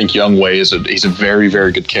mean, I think Youngway he's a very,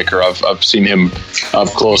 very good kicker. I've seen him up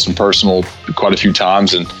close and personal quite a few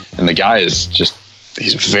times, and the guy is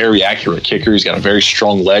he's a very accurate kicker. He's got a very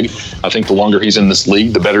strong leg. I think the longer he's in this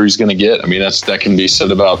league, the better he's going to get. I mean, that can be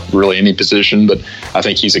said about really any position, but I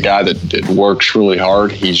think he's a guy that works really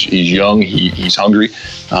hard. He's young. He's hungry.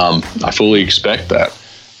 I fully expect that.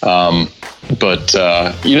 But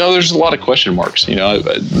there's a lot of question marks. We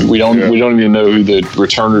don't even know who the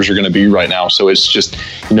returners are going to be right now. So it's just,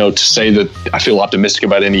 to say that I feel optimistic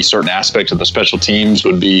about any certain aspects of the special teams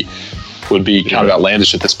would be kind of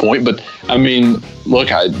outlandish at this point. But I mean,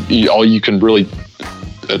 look, all you can really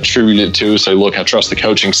attribute it to is say, look, I trust the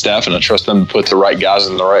coaching staff, and I trust them to put the right guys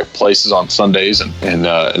in the right places on Sundays, and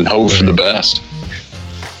hope for the best.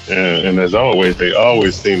 And as always, they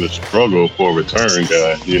always seem to struggle for return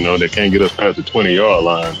guys. You know, they can't get us past the 20-yard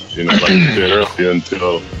line. You know, like you said earlier,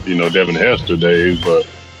 until Devin Hester days. But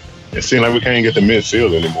it seems like we can't get to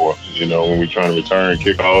midfield anymore. You know, when we're trying to return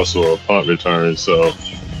kickoffs or punt returns. So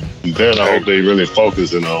that I hope they really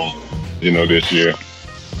focusing on. This year.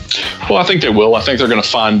 Well, I think they will. I think they're going to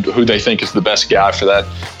find who they think is the best guy for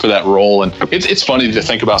that role. And it's funny to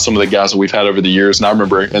think about some of the guys that we've had over the years. And I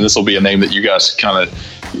remember, and this will be a name that you guys kind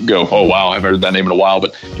of go, oh, wow, I haven't heard that name in a while.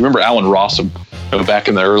 But you remember Alan Rossum back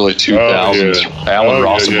in the early 2000s? Alan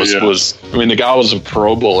Rossum was, I mean, the guy was a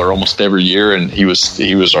Pro Bowler almost every year. And he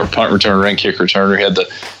was our punt returner and kick returner.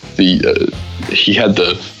 He had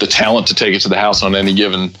the talent to take it to the house on any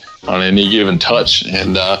given touch.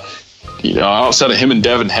 And, outside of him and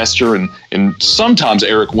Devin Hester and sometimes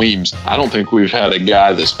Eric Weems, I don't think we've had a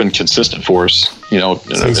guy that's been consistent for us, in a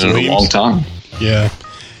long time. Yeah.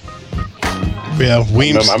 Yeah,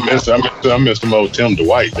 Weems. I missed them old Tim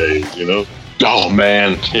Dwight days, Oh,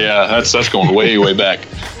 man. Yeah, that's going way, way back.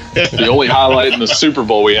 The only highlight in the Super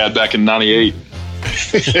Bowl we had back in 98.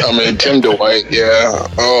 I mean, Tim Dwight, yeah.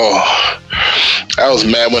 Oh, I was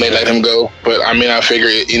mad when they let him go. But, I mean, I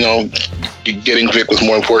figured, getting Vic was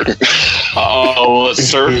more important. Oh, it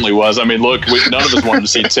certainly was. I mean, look, none of us wanted to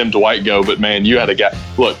see Tim Dwight go, but man, you had a guy.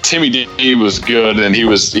 Look, Timmy D was good, and he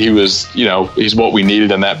was, he's what we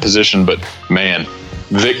needed in that position. But man,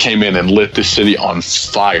 Vic came in and lit the city on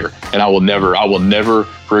fire, and I will never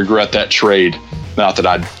regret that trade. Not that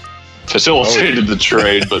I facilitated the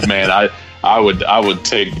trade, but man, I would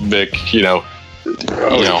take Vic. I'll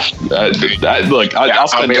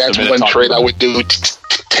spend that's one trade I would do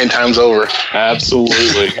 10 times over.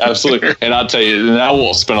 Absolutely. And I'll tell you, and I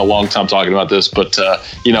won't spend a long time talking about this, but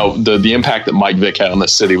the impact that Mike Vick had on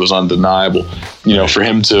this city was undeniable. For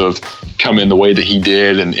him to have come in the way that he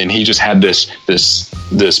did, and he just had this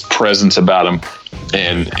presence about him.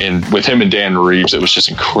 And with him and Dan Reeves, it was just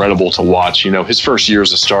incredible to watch. His first year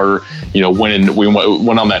as a starter, we went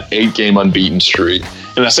on that 8-game unbeaten streak.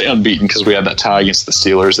 And I say unbeaten because we had that tie against the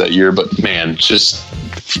Steelers that year. But man, just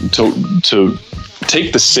to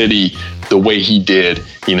take the city the way he did,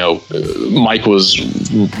 Mike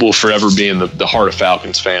will forever be in the heart of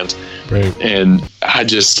Falcons fans. Right. And I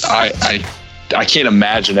can't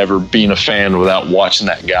imagine ever being a fan without watching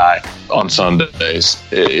that guy on Sundays.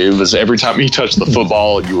 It was every time he touched the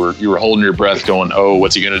football, you were holding your breath going, oh,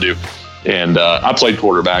 what's he going to do? And I played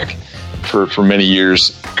quarterback for many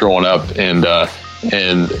years growing up. And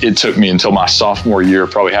it took me until my sophomore year,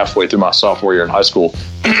 probably halfway through my sophomore year in high school,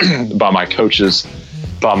 by my coach's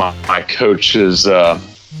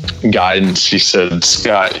guidance. He said,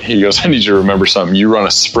 Scott, he goes, I need you to remember something. You run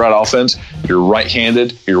a spread offense, you're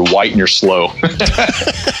right-handed, you're white, and you're slow. I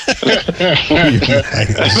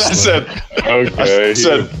said, okay. I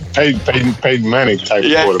said, Peyton Manning type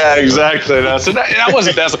of quarterback. Yeah, exactly. And I said,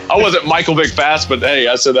 I wasn't Michael Vick fast, but hey,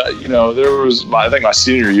 I said, there was, I think my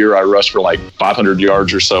senior year, I rushed for like 500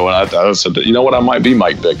 yards or so, and I said, you know what, I might be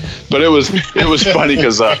Mike Vick. But it was funny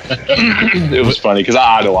because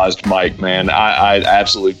I idolized Mike, man. I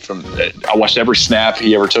absolutely I watched every snap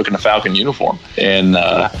he ever took in a Falcon uniform, and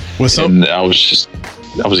I was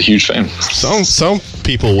a huge fan. Some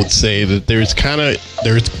people would say that there kind of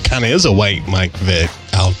is a white Mike Vick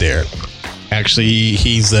out there. Actually,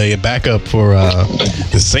 he's a backup for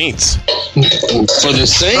the Saints. For the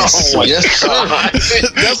Saints? Oh, yes, sir.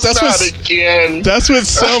 That's what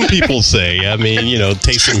some people say. I mean,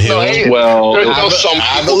 Taysom Hill. I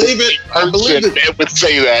believe it. I believe it. They would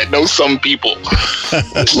say that. No, some people.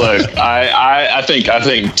 Look, I think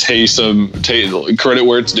Taysom, credit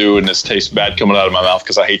where it's due, and this tastes bad coming out of my mouth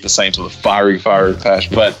because I hate the Saints with a fiery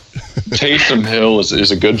passion. But Taysom Hill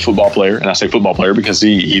is a good football player, and I say football player because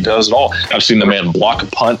he does it all. I've seen the man block a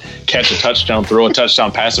punt, catch a touchdown, throw a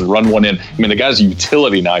touchdown pass, and run one in. I mean, the guy's a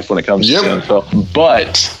utility knife when it comes to the NFL.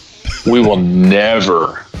 But we will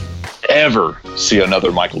never, ever see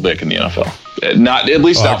another Michael Vick in the NFL. Not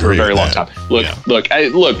for a very long time. Look,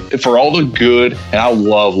 for all the good, and I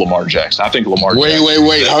love Lamar Jackson. I think Lamar Jackson.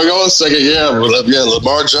 Wait. Hold on a second. Yeah,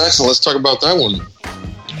 Lamar Jackson. Let's talk about that one.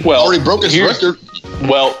 Well, already broke his record.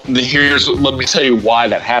 Well, let me tell you why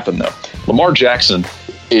that happened, though. Lamar Jackson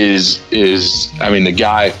is the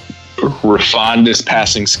guy refined his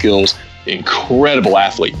passing skills, incredible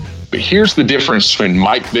athlete. But here's the difference between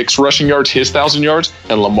Mike Vick's rushing yards, his 1,000 yards,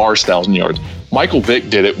 and Lamar's 1,000 yards. Michael Vick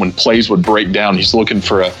did it when plays would break down. He's looking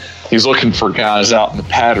for guys out in the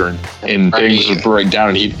pattern, and things would break down,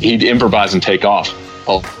 and he'd improvise and take off.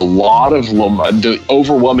 A lot of the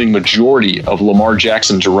overwhelming majority of Lamar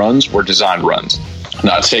Jackson's runs were designed runs.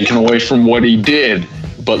 Not taken away from what he did,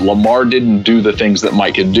 but Lamar didn't do the things that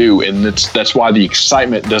Mike could do, and that's why the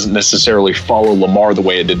excitement doesn't necessarily follow Lamar the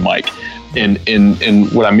way it did Mike. And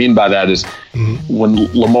what I mean by that is when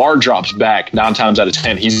Lamar drops back, 9 times out of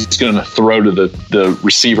 10, he's going to throw to the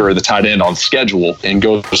receiver or the tight end on schedule and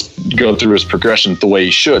go through his progression the way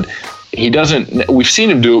he should. He doesn't. We've seen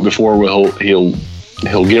him do it before where he'll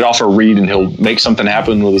get off a read and he'll make something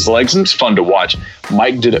happen with his legs, and it's fun to watch.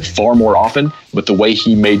 Mike did it far more often, but the way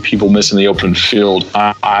he made people miss in the open field,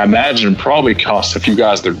 I imagine probably cost a few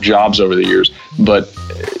guys their jobs over the years, but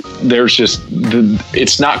there's just,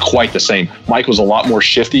 it's not quite the same. Mike was a lot more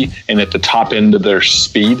shifty, and at the top end of their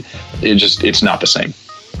speed, it's not the same.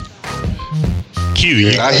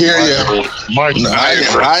 Q, I hear you. Mike,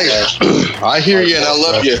 I hear you, and I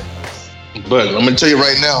love you. But I'm going to tell you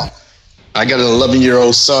right now, I got an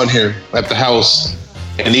 11-year-old son here at the house.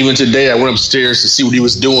 And even today, I went upstairs to see what he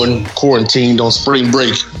was doing, quarantined on spring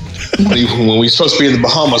break, when we're supposed to be in the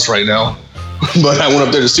Bahamas right now. But I went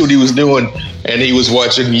up there to see what he was doing, and he was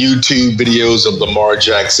watching YouTube videos of Lamar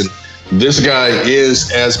Jackson. This guy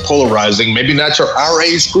is as polarizing, maybe not to our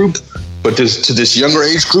age group, but to this younger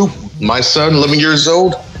age group. My son, 11 years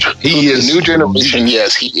old, he is new generation.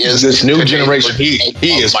 Yes, he is. This new generation, he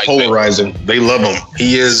is polarizing. They love him.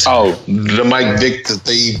 He is the Mike Vick that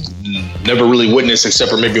they never really witnessed, except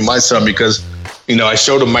for maybe my son, because I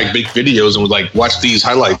showed him Mike Vick videos and was like, watch these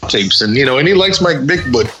highlight tapes, and and he likes Mike Vick,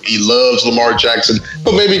 but he loves Lamar Jackson.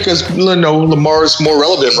 But maybe because Lamar is more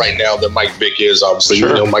relevant right now than Mike Vick is. Obviously,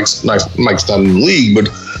 sure. Mike's not in the league, but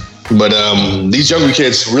these younger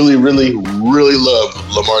kids really, really, really love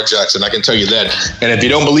Lamar Jackson. I can tell you that. And if you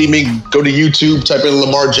don't believe me, go to YouTube, type in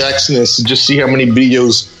Lamar Jackson, and just see how many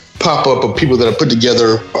videos pop up of people that have put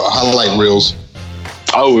together highlight reels.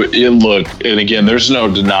 Oh, look, and again, there's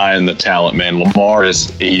no denying the talent, man. Lamar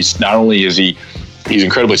he's not only is he's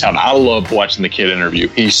incredibly talented. I love watching the kid interview.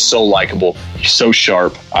 He's so likable. He's so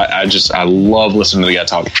sharp. I love listening to the guy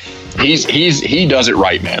talk. He does it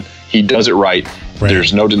right, man. He does it right. Right.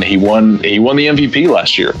 There's no denying. He won the MVP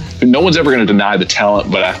last year. No one's ever going to deny the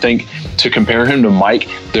talent, but I think to compare him to Mike,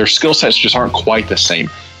 their skill sets just aren't quite the same.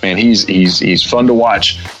 Man, he's fun to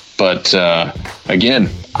watch, but again,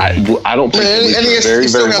 I don't think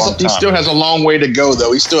he still has a long way to go,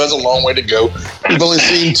 though. He still has a long way to go. We've only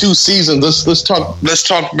seen 2 seasons. Let's talk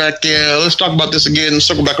back. Let's talk about this again and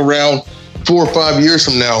circle back around 4 or 5 years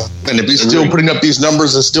from now. And if he's still putting up these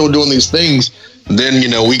numbers and still doing these things, then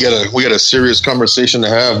we got a serious conversation to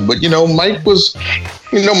have. But Mike was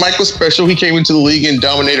special. He came into the league and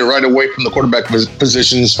dominated right away from the quarterback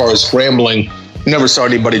position as far as scrambling. Never saw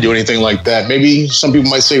anybody do anything like that. Maybe some people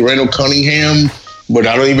might say Randall Cunningham, but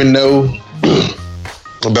I don't even know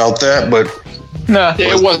about that. But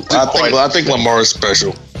it wasn't. I think Lamar is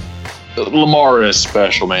special. Lamar is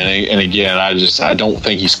special, man, and again, I don't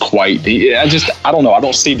think he's quite. I don't know. I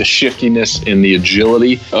don't see the shiftiness and the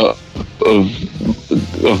agility of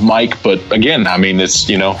Mike, but again, I mean, it's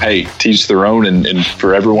hey, teach their own, and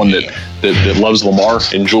for everyone that loves Lamar,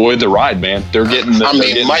 enjoy the ride, man. They're getting the,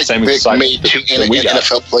 Mike the same Vick excitement made 2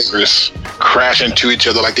 NFL players crash into each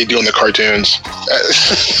other like they do in the cartoons.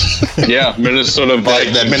 Yeah, Minnesota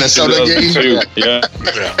Vikings. That Minnesota game. Yeah.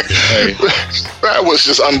 Hey. That was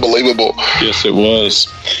just unbelievable. Yes, it was.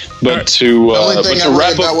 But to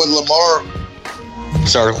wrap up with Lamar.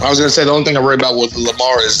 Sorry, I was going to say the only thing I worry about with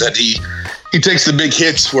Lamar is that he takes the big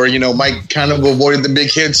hits where, Mike kind of avoided the big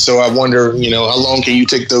hits. So I wonder, how long can you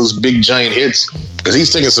take those big giant hits? Because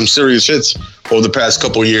he's taking some serious hits over the past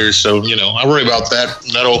couple of years. So, I worry about that.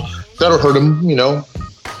 That'll hurt him, We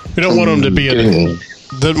don't want him to be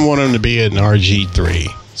an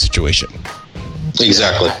RG3 situation.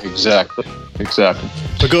 Exactly.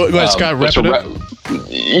 But go ahead, Scott, wrap it up.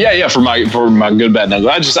 Yeah. For my good, bad, and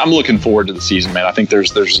ugly. I'm looking forward to the season, man. I think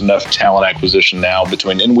there's enough talent acquisition now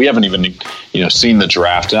and we haven't even seen the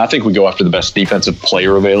draft, and I think we go after the best defensive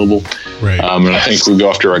player available. Right. And I think we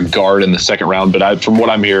go after a guard in the second round. But from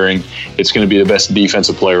what I'm hearing, it's going to be the best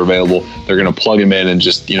defensive player available. They're going to plug him in and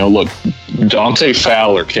just look. Dante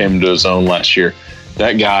Fowler came to his own last year.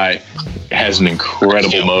 That guy has an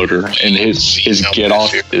incredible motor, and his get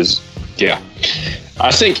off is. Yeah,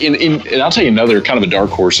 I think, and I'll tell you another kind of a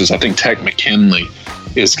dark horse is I think Tech McKinley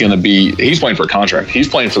is going to be. He's playing for a contract. He's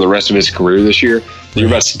playing for the rest of his career this year. You're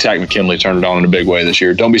about to see Tech McKinley turn it on in a big way this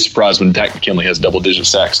year. Don't be surprised when Tech McKinley has double-digit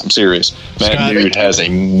sacks. I'm serious. That dude has a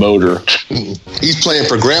motor. He's playing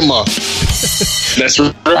for grandma. That's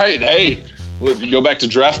right. Hey, go back to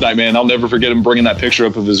draft night, man. I'll never forget him bringing that picture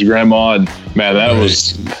up of his grandma, and man, that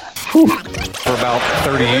was. for about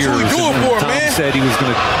 30 years. That's what we do it for, Tom man. said he was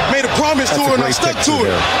going to. Made a promise to her and I stuck to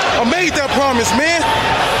it. I made that promise, man.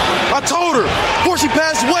 I told her before she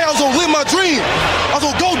passed away, I was gonna live my dream. I was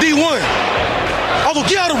gonna go D1. I was gonna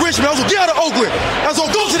get out of Richmond. I was gonna get out of Oakland. I was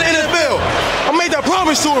gonna go to the NFL. I made that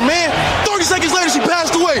promise to her, man. 30 seconds later, she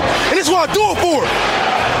passed away. And this is what I do it for.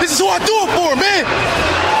 This is what I do it for, man.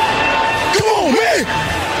 Come on, man.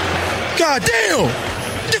 God damn.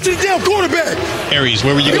 Get to the damn quarterback. Aries,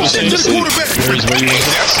 where were you going to say? Get to the quarterback. Aries, where were you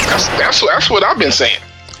That's what I've been saying.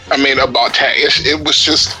 I mean, about Tack, it was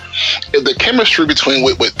just the chemistry between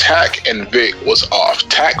with Tack and Vic was off.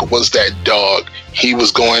 Tack was that dog. He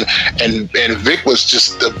was going, and Vic was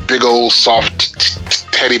just the big old soft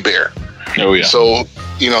teddy bear. Oh yeah. So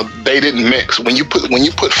they didn't mix. When you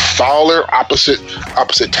put Fowler opposite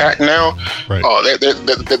Tack now, Right. They're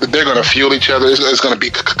going to fuel each other. It's going to be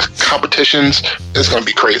competitions. It's going to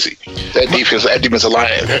be crazy. That defensive line,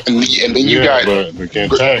 and then you got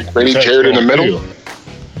Brady Jarrett in the middle.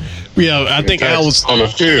 Yeah, I think Al was on the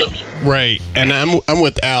field. Right, and I'm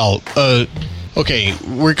with Al. Okay,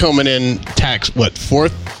 we're coming in Tack's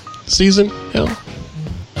fourth season? Al?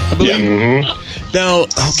 I believe. Yeah. Mm-hmm. Now,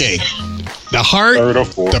 okay, the heart, Third or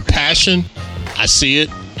fourth. the passion, I see it.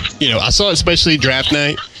 I saw it especially draft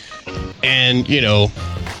night, and he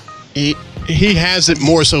has it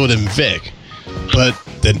more so than Vic. But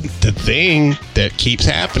the thing that keeps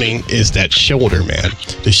happening is that shoulder, man.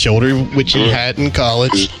 The shoulder which he had in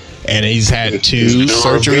college. And he's had 2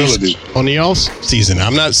 surgeries on the off season.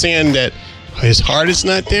 I'm not saying that his heart is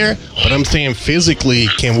not there, but I'm saying physically,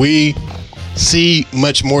 can we see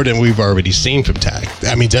much more than we've already seen from Tack?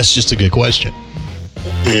 I mean, that's just a good question.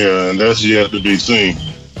 Yeah, and that's yet to be seen.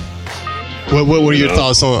 What were your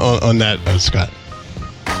thoughts on that, Scott?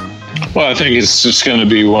 Well, I think it's just going to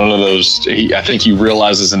be one of those. I think he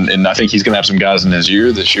realizes, and I think he's going to have some guys in his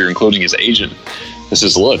year this year, including his agent. This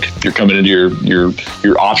is, look, you're coming into your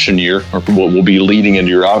option year, or what will be leading into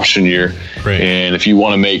your option year, right. And if you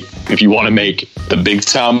want to make the big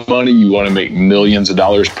time money, you want to make millions of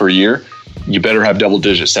dollars per year, you better have double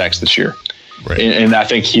digit sacks this year. Right. And I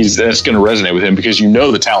think that's going to resonate with him because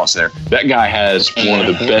the talent's there. That guy has one of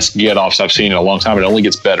the best get-offs I've seen in a long time. It only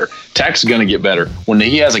gets better. Tack's going to get better. When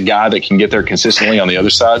he has a guy that can get there consistently on the other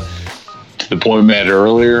side, to the point we made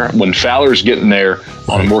earlier, when Fowler's getting there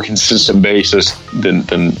on a more consistent basis than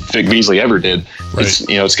Vic Beasley ever did,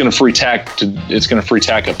 it's going to free Tack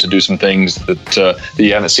up to do some things that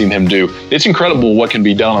you haven't seen him do. It's incredible what can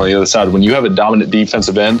be done on the other side when you have a dominant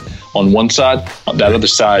defensive end on one side. That other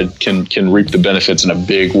side can reap the benefits in a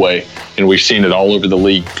big way, and we've seen it all over the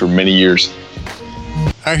league for many years.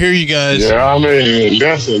 I hear you guys. Yeah, I mean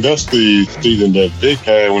that's the season that Vic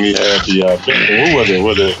had when he had the who was it?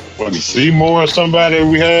 Was it Seymour or somebody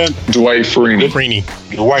we had? Dwight Freeney.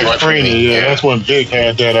 Dwight Freeney. Yeah, that's when Vic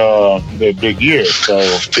had that big year. So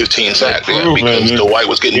 15 sacks because Dwight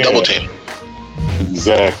was getting double teamed.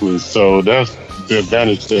 Exactly. So that's the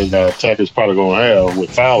advantage that Tack is probably going to have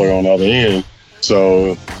with Fowler on the other end.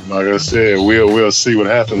 So, like I said, we'll see what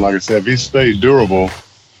happens. Like I said, if he stays durable,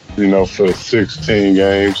 for 16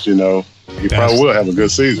 games, he probably will have a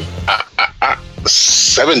good season.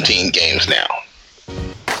 17 games now.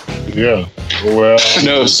 Yeah. Well,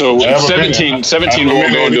 no, so 17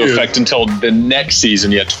 won't go into effect until the next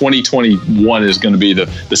season. Yeah, 2021 is going to be the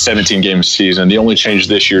 17-game season. The only change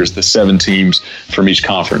this year is the 7 teams from each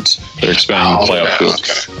conference. They're expanding the playoff field.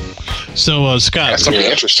 Okay. So, Scott, that's something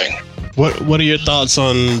interesting. What are your thoughts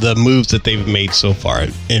on the moves that they've made so far?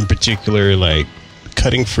 In particular, like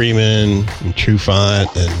cutting Freeman and Trufant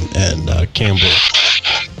and Campbell.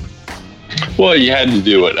 Well, you had to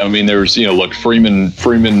do it. I mean, there was, look, Freeman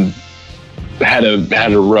had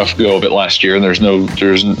a rough go of it last year, and that's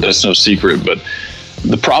no secret. But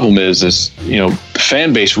the problem is the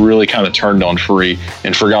fan base really kind of turned on Free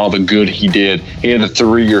and forgot all the good he did. He had a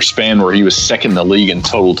 3-year span where he was second in the league in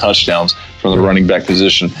total touchdowns from the running back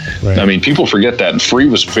position. Right. I mean, people forget that. And Free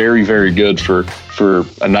was very, very good for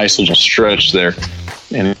a nice little stretch there.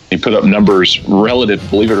 And he put up numbers relative,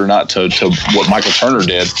 believe it or not, to what Michael Turner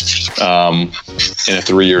did in a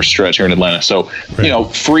 3-year stretch here in Atlanta. So,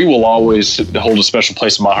 Free will always hold a special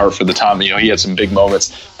place in my heart for the time. He had some big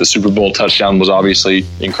moments. The Super Bowl touchdown was obviously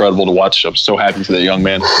incredible to watch. I'm so happy for that young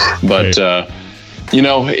man. But,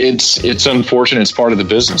 it's unfortunate. It's part of the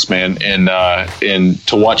business, man. And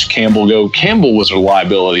to watch Campbell go, Campbell was a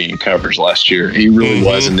liability in coverage last year. He really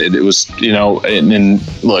was. And it was,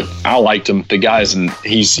 and look, I liked him. The guy's,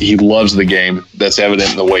 he loves the game. That's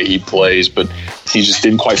evident in the way he plays, but he just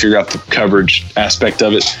didn't quite figure out the coverage aspect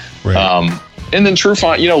of it. Right. And then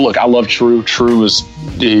Trufant, look, I love True. True was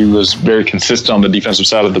he was very consistent on the defensive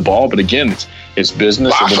side of the ball. But again, it's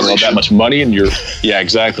business, and when you have that much money, and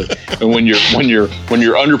exactly. And when you're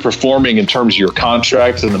underperforming in terms of your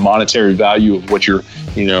contract and the monetary value of what you're,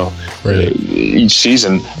 each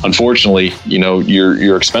season, unfortunately,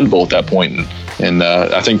 you're expendable at that point. And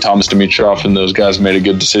I think Thomas Dimitroff and those guys made a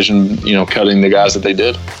good decision, cutting the guys that they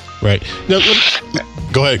did. Right. No,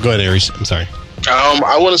 go ahead, Aries. I'm sorry.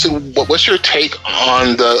 I want to say, what's your take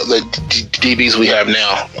on the DBs we have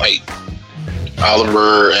now, like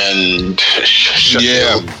Oliver and Sheffield?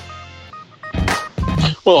 Yeah.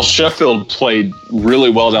 Well, Sheffield played really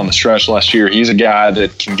well down the stretch last year. He's a guy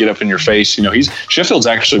that can get up in your face. Sheffield's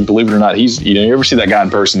actually, believe it or not, you ever see that guy in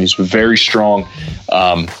person? He's very strong.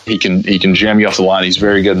 He can jam you off the line. He's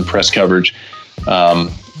very good in press coverage,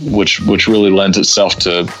 which really lends itself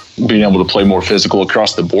to being able to play more physical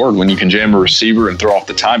across the board. When you can jam a receiver and throw off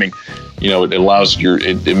the timing, it allows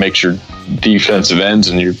it makes your defensive ends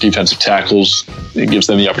and your defensive tackles, it gives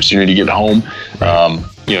them the opportunity to get home.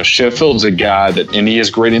 Sheffield's a guy and he has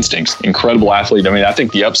great instincts, incredible athlete. I mean, I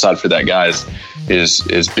think the upside for that guy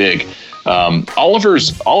is big.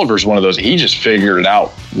 Oliver's one of those, he just figured it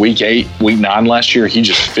out. Week 8, week 9 last year, he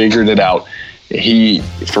just figured it out. I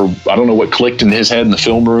don't know what clicked in his head in the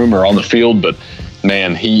film room or on the field, but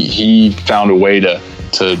man, he found a way to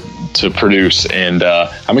produce, and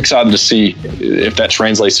I'm excited to see if that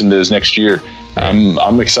translates into his next year.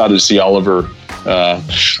 I'm excited to see Oliver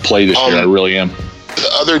play this year. I really am. The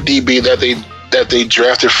other DB that they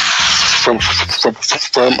drafted from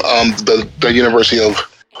the University of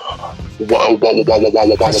Washington. What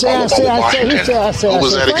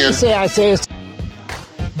was that again?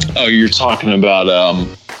 Oh, you're talking about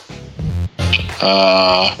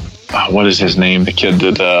what is his name? The kid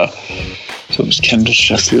that so it was Kendall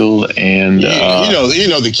Sheffield and you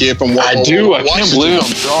know the kid from I do. I can't believe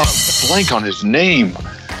I'm drawing a blank on his name.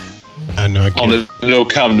 I know. It'll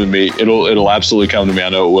come to me. It'll absolutely come to me. I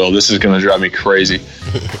know it will. This is going to drive me crazy.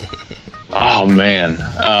 Oh man.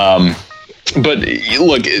 But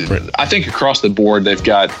look, I think across the board they've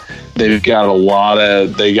got a lot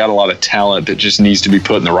of talent that just needs to be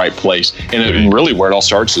put in the right place. And really where it all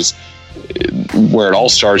starts is the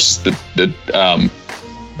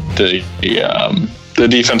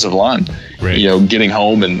defensive line. Right. Getting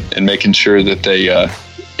home and making sure that they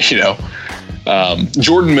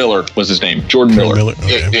Jordan Miller was his name. Jordan Miller.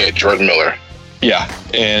 Okay. Yeah, Jordan Miller. Yeah,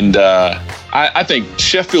 and I think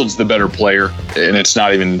Sheffield's the better player, and it's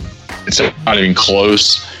not even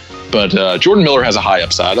close. But Jordan Miller has a high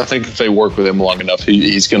upside. I think if they work with him long enough,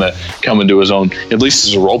 he's going to come into his own, at least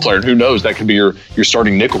as a role player. And who knows? That could be your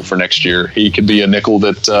starting nickel for next year. He could be a nickel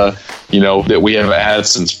that that we haven't had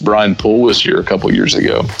since Brian Poole was here a couple years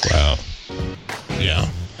ago. Wow. Yeah.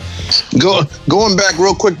 Going back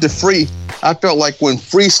real quick to Free, I felt like when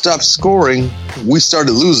Free stopped scoring, we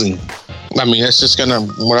started losing. I mean, that's just kind of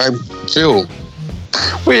what I feel.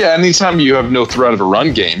 Well, yeah. Anytime you have no threat of a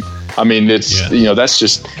run game, I mean, it's that's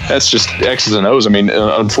just X's and O's. I mean,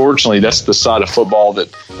 unfortunately, that's the side of football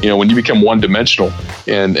that when you become one dimensional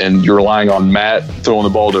and you're relying on Matt throwing the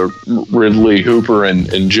ball to Ridley, Hooper,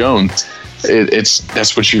 and Jones.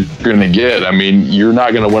 That's what you're going to get. I mean, you're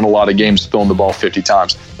not going to win a lot of games throwing the ball 50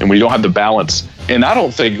 times, and when you don't have the balance. And I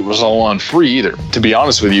don't think it was all on Free either. To be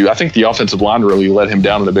honest with you, I think the offensive line really let him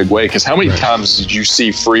down in a big way. Because how many times did you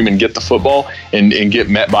see Freeman get the football and get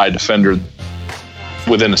met by a defender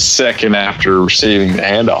within a second after receiving the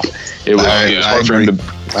handoff? It was hard for him to.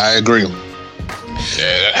 I agree. Yeah,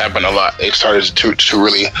 that happened a lot. They started to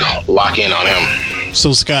really lock in on him.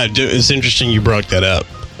 So, Scott, it's interesting you brought that up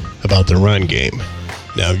about the run game.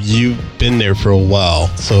 Now, you've been there for a while,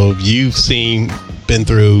 so you've been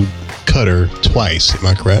through Cutter twice. Am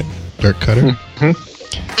I correct? Dirk Cutter?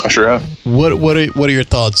 Mm-hmm. I sure have. What are your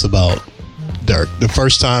thoughts about Dirk, the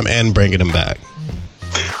first time and bringing him back?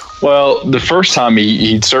 Well, the first time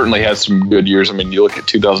he certainly had some good years. I mean, you look at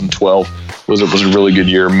 2012 was a really good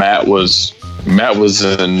year. Matt was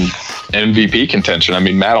in MVP contention. I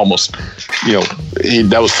mean, Matt almost,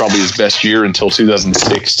 that was probably his best year until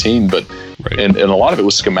 2016. But and a lot of it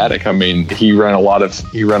was schematic. I mean, he ran a lot of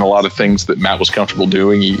things that Matt was comfortable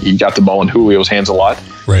doing. He got the ball in Julio's hands a lot,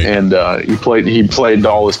 and he played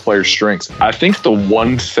all his players' strengths. I think the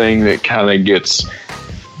one thing that kind of gets,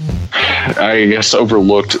 I guess,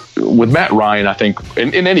 overlooked with Matt Ryan, I think,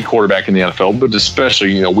 in any quarterback in the NFL, but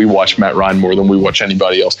especially, we watch Matt Ryan more than we watch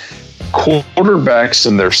anybody else. Quarterbacks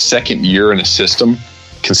in their second year in a system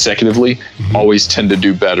consecutively always tend to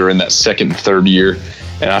do better in that second and third year.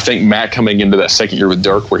 And I think Matt coming into that second year with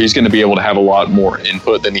Dirk, where he's going to be able to have a lot more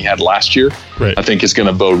input than he had last year, I think is going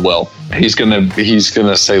to bode well. He's going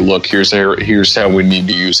to say, look, here's how we need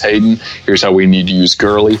to use Hayden. Here's how we need to use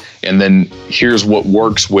Gurley. And then here's what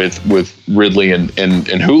works with Ridley and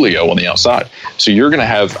Julio on the outside. So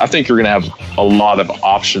I think you're going to have a lot of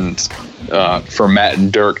options for Matt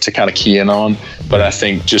and Dirk to kind of key in on. But I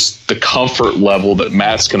think just the comfort level that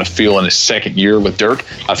Matt's going to feel in his second year with Dirk,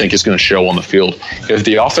 I think is going to show on the field. If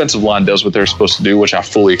the offensive line does what they're supposed to do, which I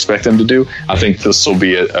fully expect them to do, I think this will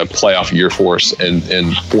be a playoff year for us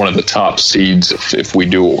and one of the top seeds if we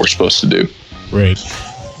do what we're supposed to do. Right.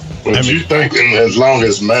 But you thinking as long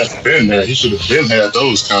as Matt's been there, he should have been had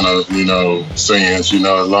those kind of, sayings, as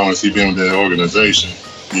long as he's been with the organization,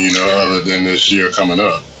 other than this year coming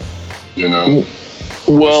up,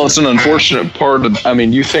 Well, it's an unfortunate part of,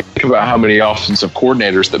 you think about how many offensive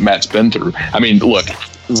coordinators that Matt's been through. Look,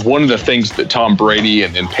 one of the things that Tom Brady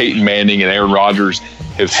and Peyton Manning and Aaron Rodgers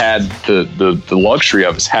have had the luxury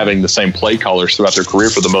of is having the same play callers throughout their career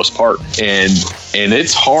for the most part. And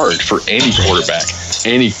it's hard for any quarterback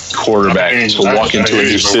to walk into a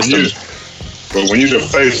new system. But when you're the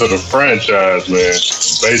face of the franchise, man,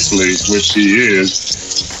 basically, which he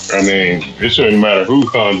is, it shouldn't matter who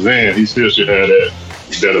comes in. He still should have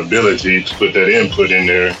that ability to put that input in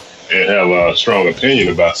there and have a strong opinion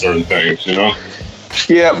about certain things,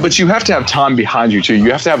 Yeah, but you have to have time behind you, too.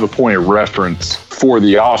 You have to have a point of reference for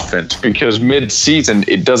the offense because mid-season,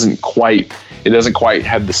 it doesn't quite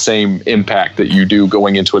have the same impact that you do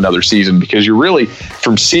going into another season because you're really,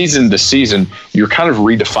 from season to season, you're kind of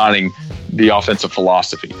redefining the offensive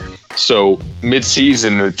philosophy. So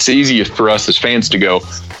mid-season, it's easy for us as fans to go,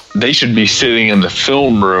 they should be sitting in the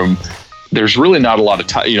film room. There's really not a lot of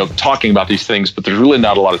time, talking about these things, but there's really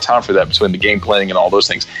not a lot of time for that between the game planning and all those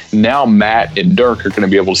things. Now Matt and Dirk are going to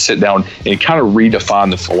be able to sit down and kind of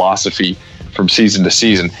redefine the philosophy from season to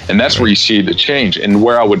season, and that's where you see the change. And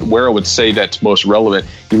where I would say that's most relevant,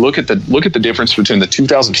 you look at the difference between the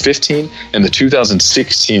 2015 and the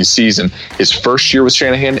 2016 season. His first year with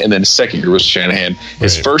Shanahan, and then his second year with Shanahan.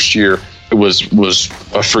 His first year was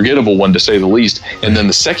a forgettable one to say the least, and then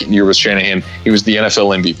the second year with Shanahan, he was the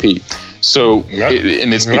NFL MVP. So,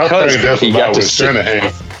 and it's because he got to Shanahan.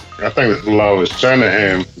 I think it's a lot with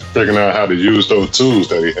Shanahan figuring out how to use those tools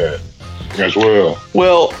that he had as well.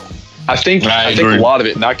 Well, I think a lot of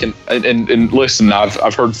it, and I can and listen,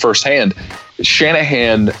 I've heard firsthand.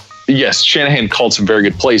 Shanahan called some very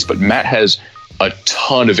good plays, but Matt has a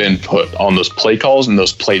ton of input on those play calls and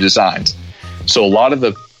those play designs. So a lot of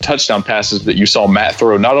the touchdown passes that you saw Matt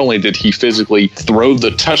throw, not only did he physically throw the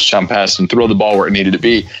touchdown pass and throw the ball where it needed to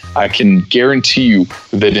be, I can guarantee you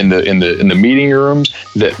that in the meeting rooms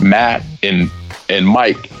that Matt and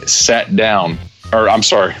Mike sat down, or I'm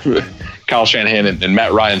sorry, Kyle Shanahan and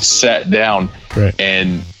Matt Ryan sat down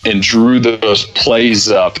and drew those plays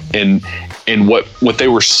up, and what they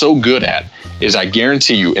were so good at is, I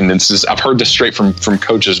guarantee you, and I've heard this straight from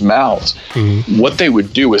coaches' mouths, what they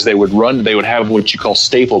would do is they would have what you call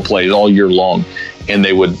staple plays all year long, and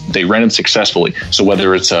they ran them successful. So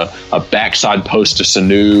whether it's a backside post to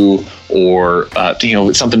Sanu or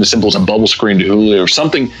something as simple as a bubble screen to Julio or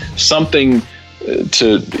something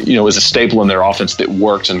to is a staple in their offense that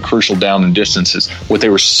worked in crucial down and distances. What they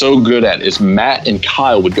were so good at is Matt and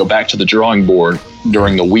Kyle would go back to the drawing board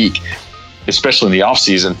during the week, especially in the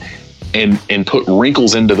offseason, and put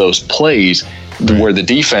wrinkles into those plays where the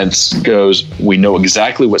defense goes, we know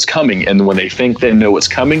exactly what's coming. And when they think they know what's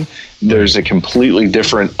coming, there's a completely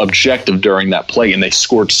different objective during that play. And they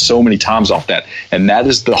scored so many times off that. And that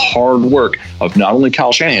is the hard work of not only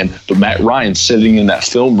Kyle Shanahan, but Matt Ryan sitting in that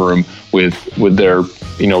film room with their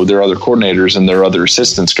other coordinators and their other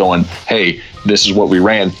assistants going, hey, this is what we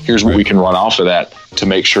ran. Here's what we can run off of that to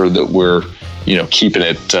make sure that we're, keeping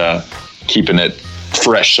it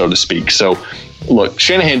fresh, so to speak. So, look,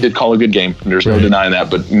 Shanahan did call a good game. There's no denying that.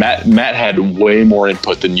 But Matt had way more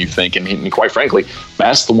input than you think. And quite frankly,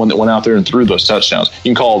 Matt's the one that went out there and threw those touchdowns.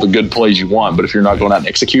 You can call all the good plays you want, but if you're not going out and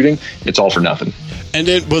executing, it's all for nothing. And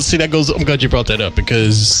then, I'm glad you brought that up,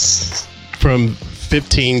 because from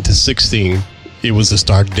 15 to 16, it was a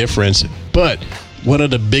stark difference. But one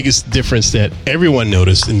of the biggest difference that everyone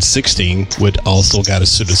noticed in 16, what also got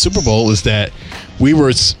us to the Super Bowl, is that we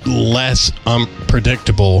were less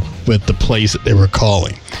unpredictable with the plays that they were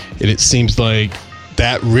calling. And it seems like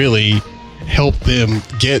that really helped them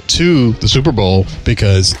get to the Super Bowl,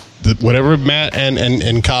 because whatever Matt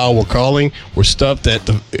and Kyle were calling were stuff that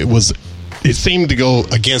it seemed to go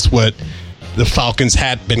against what the Falcons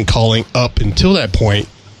had been calling up until that point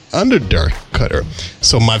under Dirk. cutter.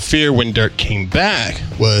 So my fear when Dirk came back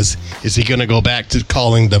was, is he going to go back to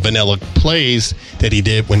calling the vanilla plays that he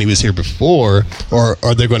did when he was here before, or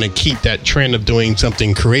are they going to keep that trend of doing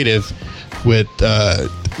something creative with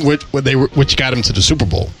which got him to the Super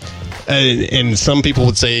Bowl? And some people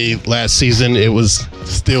would say last season it was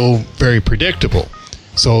still very predictable.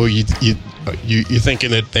 So you're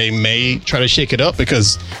thinking that they may try to shake it up,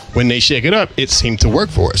 because when they shake it up, it seemed to work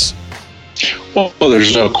for us. Well,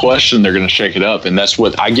 there's no question they're going to shake it up, and that's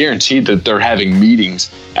what I guarantee that they're having meetings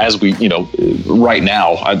as we, right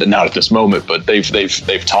now, not at this moment, but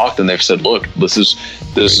they've talked and they've said, look, this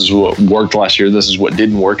is what worked last year, this is what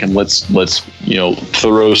didn't work, and let's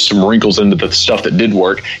throw some wrinkles into the stuff that did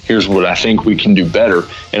work. Here's what I think we can do better,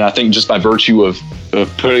 and I think just by virtue of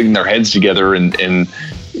putting their heads together and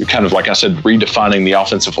kind of, like I said, redefining the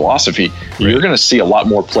offensive philosophy, you're going to see a lot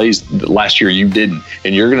more plays that last year you didn't.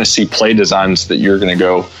 And you're going to see play designs that you're going to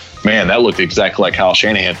go, man, that looked exactly like Kyle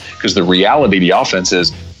Shanahan. Because the reality of the offense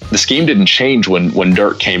is the scheme didn't change when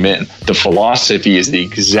Dirk came in. The philosophy is the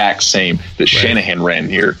exact same that Shanahan ran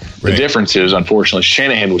here. The difference is, unfortunately,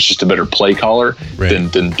 Shanahan was just a better play caller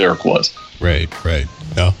than Dirk was. Right.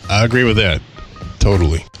 No, I agree with that.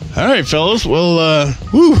 Totally. All right, fellas. Well,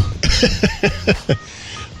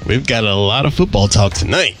 we've got a lot of football talk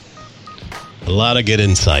tonight. A lot of good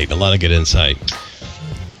insight. All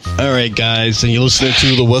right, guys. And you're listening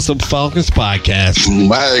to the What's Up Falcons podcast.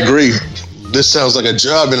 I agree. This sounds like a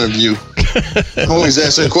job interview. I'm always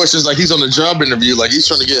asking questions like he's on a job interview, like he's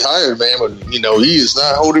trying to get hired, man. But, he is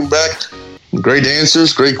not holding back. Great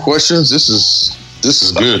answers, great questions. This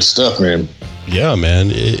is good stuff, man. Yeah,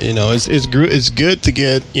 man. It's good to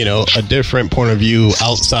get, a different point of view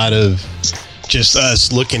outside of just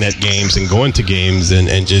us looking at games and going to games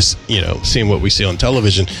and just, seeing what we see on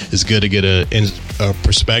television. It's good to get a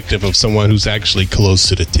perspective of someone who's actually close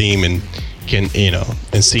to the team and can,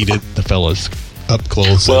 and see the fellas up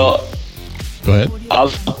close. Well, go ahead.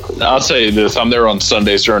 I'll tell you this. I'm there on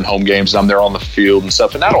Sundays during home games, and I'm there on the field and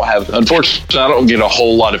stuff. And unfortunately, I don't get a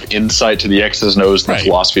whole lot of insight to the X's and O's and the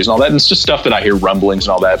philosophies and all that. And it's just stuff that I hear rumblings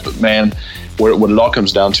and all that. But man, what it all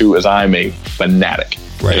comes down to is I'm a fanatic.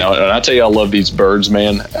 Right. And I tell you, I love these birds,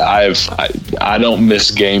 man. I don't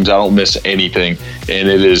miss games. I don't miss anything. And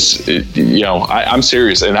I'm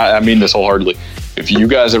serious. And I mean this wholeheartedly. If you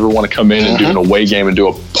guys ever want to come in and do an away game and do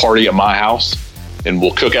a party at my house, and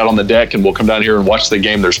we'll cook out on the deck and we'll come down here and watch the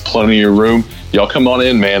game, there's plenty of room. Y'all come on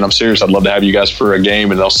in, man. I'm serious. I'd love to have you guys for a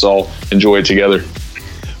game, and let's all enjoy it together.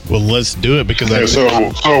 Well, let's do it, because so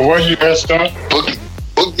where you at, Scott?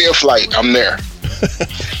 Book me a flight. I'm there.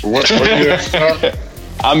 Where you at, Scott?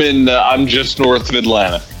 I'm just north of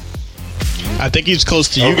Atlanta. I think he's close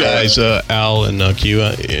to you guys, Al and Q,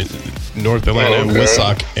 in North Atlanta,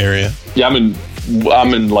 Woodstock area. Yeah, I'm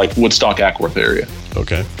in like Woodstock, Ackworth area.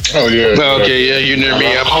 Okay. Oh yeah. Well, okay, yeah, you're near me.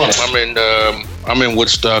 I'm in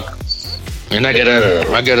Woodstock, and I gotta,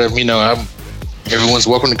 everyone's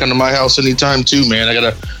welcome to come to my house anytime too, man. I got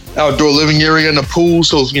a outdoor living area and a pool,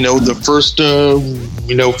 so the first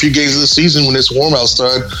few games of the season when it's warm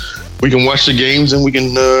outside, we can watch the games and we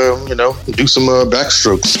can do some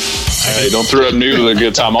backstrokes. Hey, don't throw up noodle a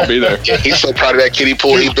good time. I'll be there. Yeah, he's so proud of that kiddie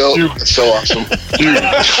pool he built. It's so awesome.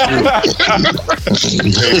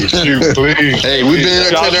 Hey, we've been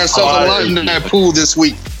entertaining ourselves a lot in that pool this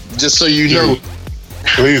week, just so you know.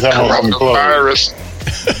 Please have some clothes.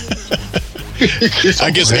 I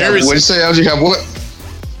guess Aries. What you say? You have what?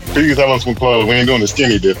 Please have on some clothes. We ain't doing the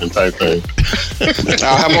skinny dipping type thing.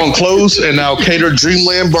 I'll have on clothes and I'll cater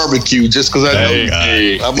Dreamland barbecue just because I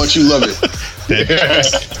know how much you love it.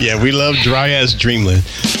 Yeah, we love dry ass Dreamland.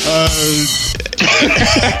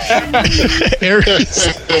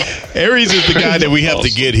 Aries is the guy that we have to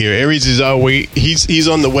get here. Aries is he's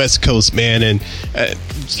on the West Coast, man, and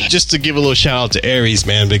just to give a little shout out to Aries,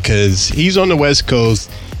 man, because he's on the West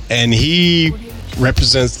Coast and he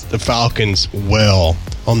represents the Falcons well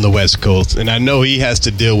on the West Coast, and I know he has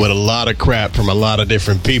to deal with a lot of crap from a lot of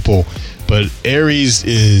different people, but Aries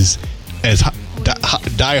is as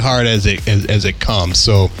diehard as it comes,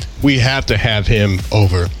 so we have to have him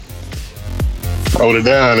over. Hold it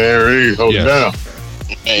down, Aries. Hold it down.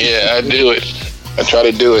 Yeah, I do it. I try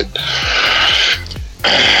to do it.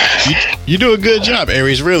 You do a good job,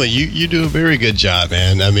 Aries. Really, you do a very good job,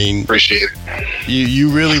 man. I mean, appreciate it.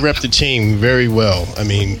 You really rep the team very well. I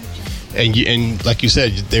mean, and like you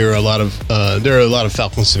said, there are a lot of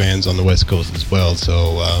Falcons fans on the West Coast as well.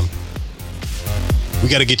 So we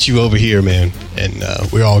got to get you over here, man, and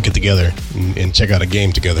we all get together and check out a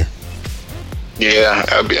game together. Yeah,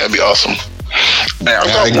 that'd be awesome.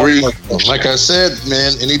 I agree. Like I said,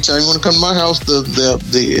 man, anytime you want to come to my house, the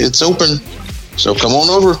it's open. So come on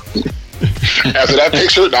over. After that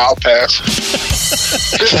picture, I'll pass.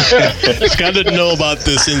 Scott didn't know about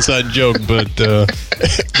this inside joke, but we're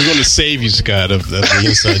going to save you, Scott, of the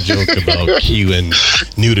inside joke about Q and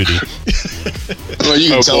nudity. Well, you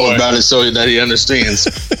can tell him about it so that he understands.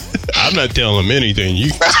 I'm not telling him anything. You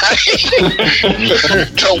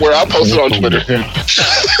don't worry, I'll post it on Twitter.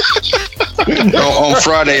 On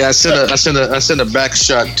Friday, I sent a back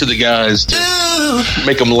shot to the guys to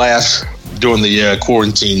make them laugh during the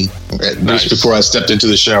quarantine, just before I stepped into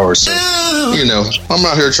the shower. So, you know, I'm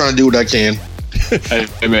out here trying to do what I can.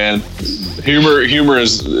 Hey man, humor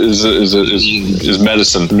is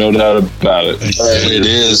medicine, no doubt about it. It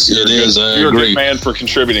is. You're a good man for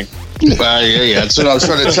contributing. Yeah. That's what I was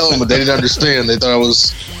trying to tell them, but they didn't understand. They thought I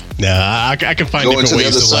was. Nah, I can find different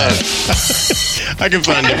ways to laugh. I can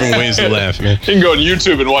find different ways to laugh, man. You can go on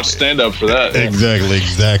YouTube and watch stand-up for that.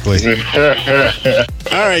 Exactly.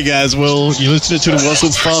 All right, guys. Well, you're listening to the What's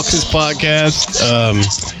Up Falcons podcast.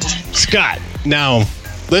 Scott, now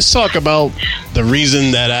let's talk about the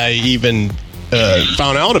reason that I even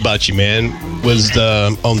found out about you, man, was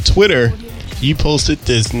on Twitter. You posted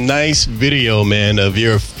this nice video, man, of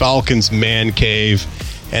your Falcons man cave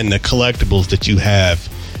and the collectibles that you have.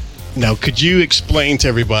 Now, could you explain to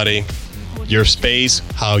everybody your space,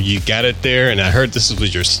 how you got it there? And I heard this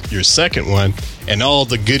was your second one, and all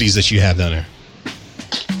the goodies that you have down there.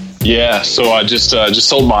 Yeah, so I just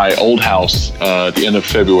sold my old house at the end of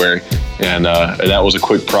February, and that was a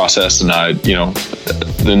quick process. And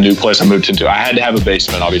the new place I moved into, I had to have a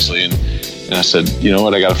basement, obviously, and I said, you know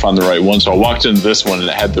what, I got to find the right one. So I walked into this one, and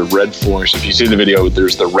it had the red flooring. So if you see the video,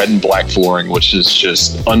 there's the red and black flooring, which is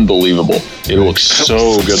just unbelievable. It looks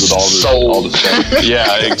so good with all the stuff.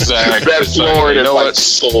 Yeah, exactly. Red flooring is like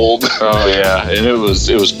sold. Oh yeah, and it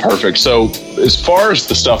was perfect. So as far as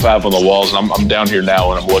the stuff I have on the walls, and I'm down here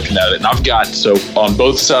now and I'm looking at it, and I've got, so on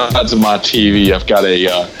both sides of my TV, I've got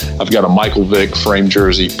a Michael Vick frame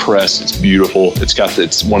jersey press. It's beautiful.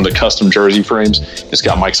 It's one of the custom jersey frames. It's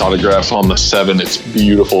got Mike's autograph on the 7. It's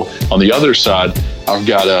beautiful. On the other side, I've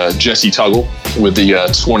got Jesse Tuggle with the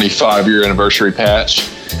 25-year anniversary patch.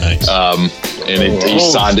 Nice. He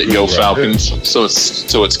signed it, Go Falcons. So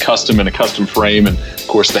it's custom in a custom frame, and of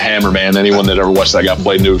course the Hammer Man. Anyone that ever watched that guy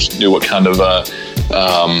play knew what kind of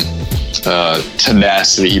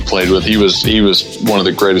tenacity he played with. He was one of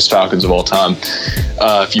the greatest Falcons of all time.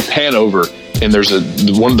 If you pan over, and there's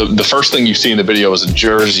the first thing you see in the video is a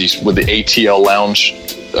jersey with the ATL Lounge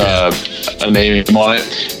a name on it.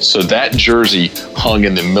 So that jersey hung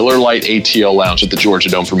in the Miller Lite ATL Lounge at the Georgia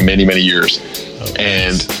Dome for many, many years.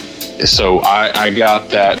 And so I got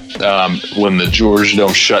that when the Georgia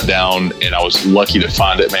Dome shut down, and I was lucky to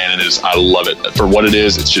find it, man. I love it for what it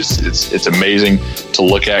is. It's amazing to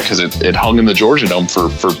look at because it hung in the Georgia Dome for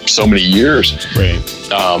so many years. Right.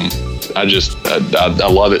 I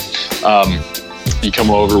love it. You come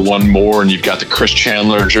over one more, and you've got the Chris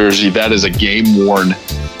Chandler jersey. That is a game-worn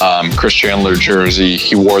Chris Chandler jersey.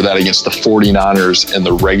 He wore that against the 49ers in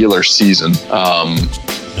the regular season.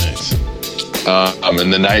 Nice. In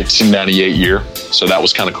the 1998 year. So that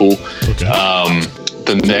was kind of cool. Okay.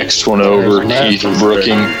 The next one over, Keith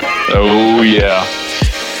Brooking. Oh, yeah.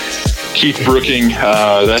 Keith Brooking,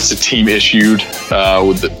 that's a team issued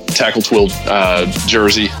with the tackle twill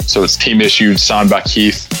jersey. So it's team issued, signed by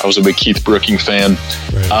Keith. I was a big Keith Brooking fan.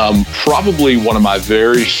 Right. Probably one of my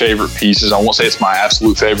very favorite pieces. I won't say it's my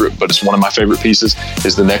absolute favorite, but it's one of my favorite pieces.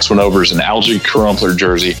 Is the next one over is an Algie Crumpler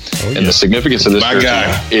jersey. Oh, yeah. And the significance of this jersey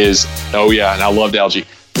is, and I loved Algie.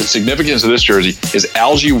 The significance of this jersey is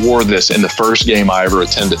Algie wore this in the first game I ever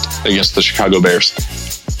attended against the Chicago Bears.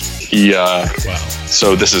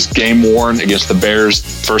 So this is game worn against the Bears.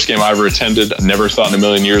 First game I ever attended. I never thought in a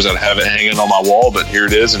million years I'd have it hanging on my wall, but here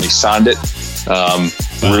it is, and he signed it.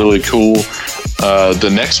 Really cool. The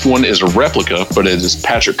next one is a replica, but it is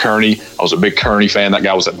Patrick Kearney. I was a big Kearney fan. That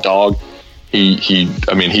guy was a dog. He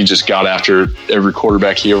just got after every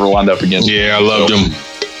quarterback he ever lined up against. Yeah, I loved him.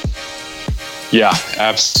 Yeah,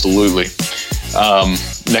 absolutely.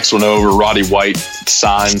 Next one over, Roddy White,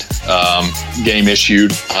 signed, game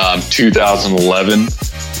issued, 2011.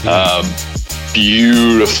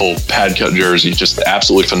 Beautiful pad cut jersey, just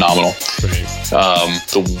absolutely phenomenal.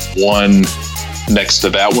 The one next to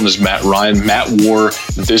that one is Matt Ryan. Matt wore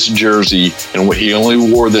this jersey, and he only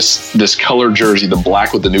wore this color jersey, the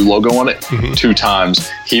black with the new logo on it, 2 times.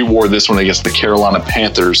 He wore this one against the Carolina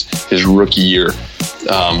Panthers his rookie year.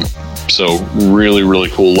 So really, really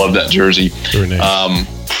cool. Love that jersey. Very nice.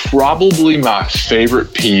 Probably my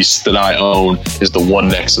favorite piece that I own is the one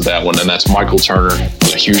next to that one, and that's Michael Turner.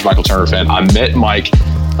 I'm a huge Michael Turner fan. I met Mike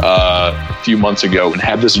a few months ago and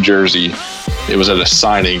had this jersey It was at a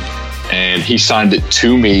signing, and he signed it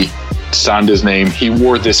to me, signed his name. He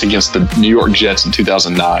wore this against the New York Jets in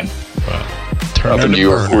 2009. Turn up in New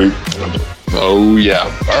York. Oh, yeah.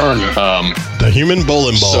 The human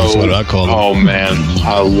bowling ball is what I call them. Oh, man.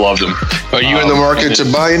 I loved him. Are you in the market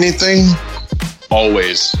to buy anything?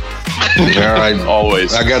 Always. All right.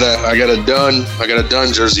 Always. I got a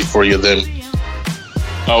Dunn jersey for you then.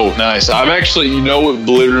 Oh, nice. I'm actually,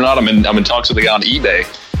 believe it or not, I'm in talks with a guy on eBay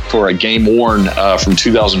for a game worn from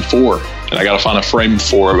 2004, and I got to find a frame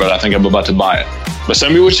for it, but I think I'm about to buy it. But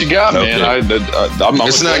send me what you got, man.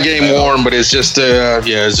 It's not game worn, but it's just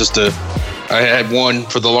I had one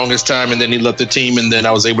for the longest time, and then he left the team, and then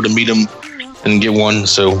I was able to meet him and get one,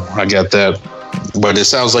 so I got that. But it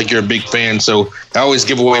sounds like you're a big fan, so I always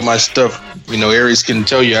give away my stuff. Aries can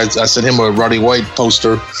tell you, I sent him a Roddy White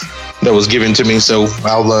poster that was given to me, so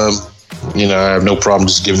I'll, I have no problem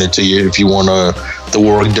just giving it to you if you want the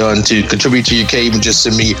work done to contribute to your cave, and just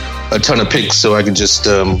send me a ton of pics so I can just,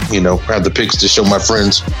 have the pics to show my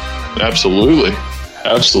friends. Absolutely.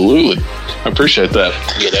 I appreciate that.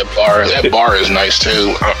 Yeah, that bar is nice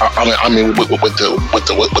too. I mean, with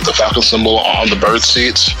the Falcon symbol on the bird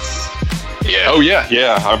seats. Yeah. Oh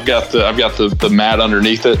yeah. I've got the mat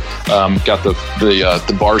underneath it. Got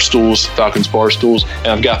the bar stools, Falcons bar stools, and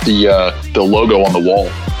I've got the logo on the wall.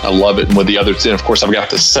 I love it. And with the other, and of course, I've got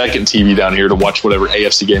the second TV down here to watch whatever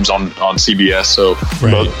AFC games on CBS. So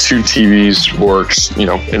both two TVs works, in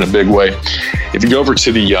a big way. If you go over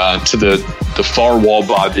to the far wall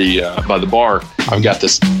by the bar, I've got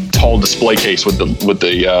this tall display case with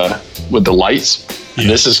the lights. And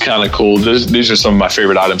this is kind of cool. These are some of my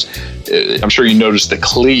favorite items. I'm sure you noticed the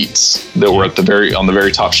cleats that were on the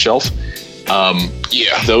very top shelf.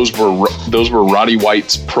 Those were Roddy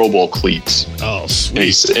White's Pro Bowl cleats. Oh,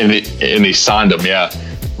 sweet. And he signed them. Yeah,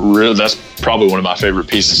 really, that's probably one of my favorite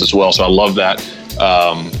pieces as well. So I love that.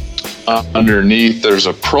 Underneath, there's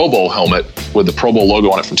a Pro Bowl helmet with the Pro Bowl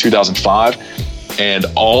logo on it from 2005, and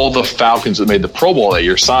all the Falcons that made the Pro Bowl that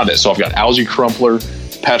year signed it. So I've got Algie Crumpler,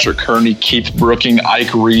 Patrick Kearney, Keith Brooking,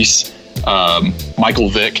 Ike Reese, Michael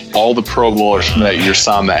Vick, all the Pro Bowlers from that year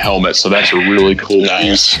signed that helmet. So that's a really cool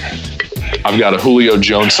piece. I've got a Julio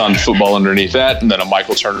Jones signed football underneath that, and then a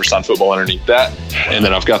Michael Turner signed football underneath that. And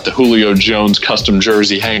then I've got the Julio Jones custom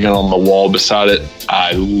jersey hanging on the wall beside it.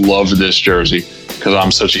 I love this jersey because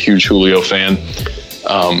I'm such a huge Julio fan.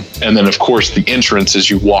 And then, of course, the entrance as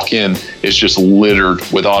you walk in is just littered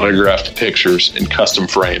with autographed pictures and custom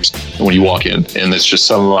frames when you walk in. And it's just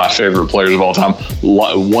some of my favorite players of all time.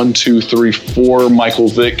 1, 2, 3, 4 Michael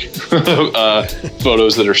Vick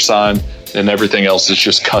photos that are signed, and everything else is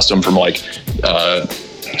just custom from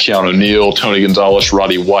Keanu Neal, Tony Gonzalez,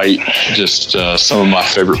 Roddy White, just some of my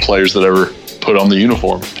favorite players that ever put on the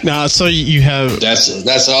uniform. Now, so you have...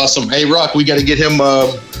 That's awesome. Hey, Rock, we got to get him...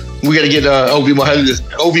 we got to get Ovi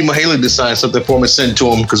Mahaley to sign something for him and send to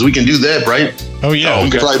him, because we can do that, right? Oh, yeah.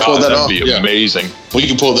 We can probably pull that off. That'd be amazing. We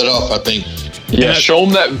can pull that off, I think. Yeah, show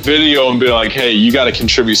him that video and be like, hey, you got to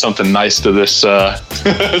contribute something nice to this to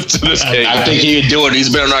this cake. I think he can do it. He's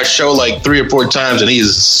been on our show like 3 or 4 times, and he's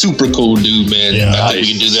a super cool dude, man. Yeah, I think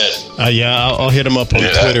we can do that. I'll hit him up on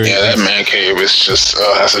Twitter. That man cave is just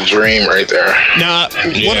that's a dream right there. Now,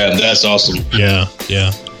 that's awesome. Yeah.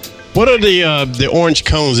 What are the orange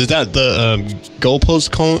cones? Is that the goalpost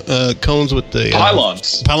cones with the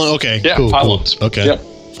pylons? Okay, yeah, cool, pylons. Cool. Okay. Yep.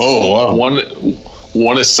 Oh wow.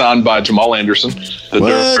 One is signed by Jamal Anderson, the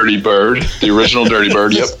Dirty Bird, the original Dirty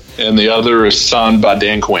Bird. Yep. And the other is signed by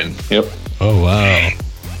Dan Quinn. Yep. Oh wow.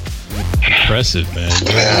 Impressive, man.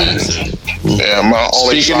 Yeah, my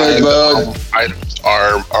only items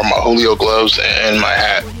are my Julio gloves and my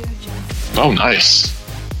hat. Oh, nice.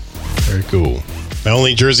 Very cool. The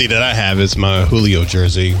only jersey that I have is my Julio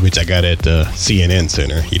jersey, which I got at the CNN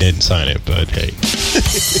Center. He didn't sign it, but hey.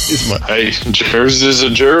 Hey, jersey is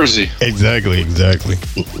a jersey. Exactly.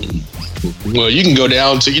 Well, you can go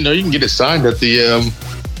down to, you can get it signed at the,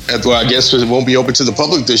 I guess it won't be open to the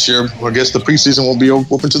public this year. I guess the preseason won't be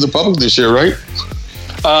open to the public this year, right?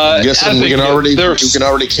 I guess you can already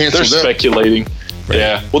cancel they're that. speculating. Right.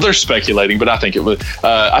 Yeah, well, they're speculating, but I think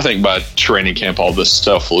I think by training camp, all this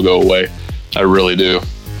stuff will go away. I really do.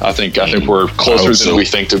 I think we're closer than we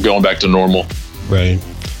think to going back to normal. Right.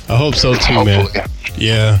 I hope so too, man.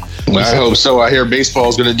 Yeah. I hope so. I hear baseball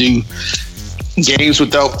is going to do games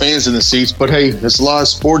without fans in the seats, but hey, it's live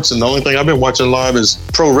sports, and the only thing I've been watching live is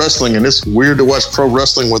pro wrestling, and it's weird to watch pro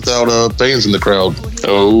wrestling without fans in the crowd.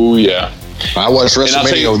 Oh yeah. I watched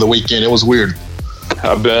WrestleMania over the weekend. It was weird.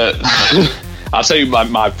 I bet. I'll tell you,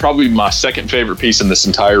 probably my second favorite piece in this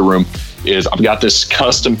entire room is I've got this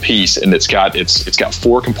custom piece, and it's got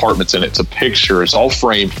 4 compartments in it. It's a picture. It's all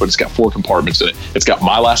framed, but it's got 4 compartments in it. It's got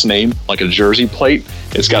my last name, like a jersey plate.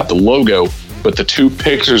 It's got the logo, but the 2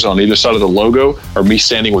 pictures on either side of the logo are me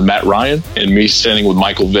standing with Matt Ryan and me standing with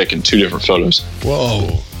Michael Vick in 2 different photos.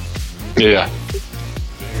 Whoa. Yeah.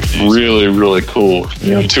 Really, really cool.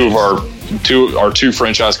 You know, our two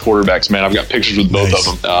franchise quarterbacks, man. I've got pictures with both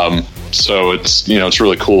of them. So it's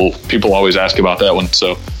really cool. People always ask about that one.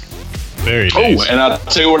 So very nice. Oh, and I'll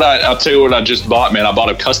tell you what I just bought, man. I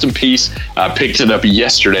bought a custom piece. I picked it up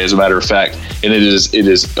yesterday, as a matter of fact, and it is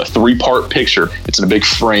a 3-part picture. It's in a big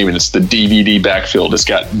frame, and it's the DVD backfield. It's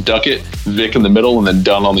got Duckett, Vic in the middle, and then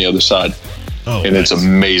Dunn on the other side. Oh, and nice. It's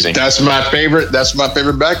amazing. That's my favorite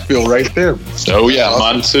backfield right there. Oh yeah,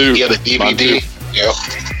 mine too. Yeah, the DVD. Yep.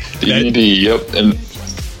 DVD. Yep. And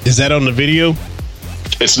is that on the video?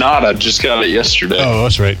 It's not. I just got it yesterday. Oh,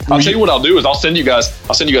 that's right. I'll tell you what I'll do is I'll send you guys.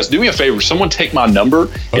 Do me a favor. Someone take my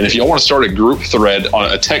number, and if y'all want to start a group thread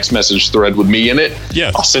on a text message thread with me in it,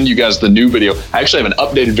 yeah, I'll send you guys the new video. I actually have an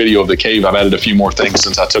updated video of the cave. I've added a few more things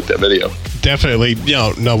since I took that video. Definitely.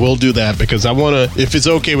 No, we'll do that because I want to. If it's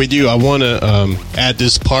okay with you, I want to add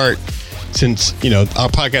this part. Since our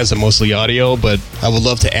podcasts are mostly audio, but I would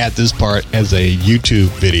love to add this part as a YouTube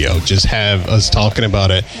video. Just have us talking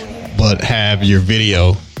about it, but have your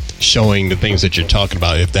video showing the things that you're talking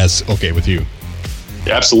about, if that's okay with you.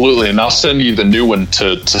 Absolutely, and I'll send you the new one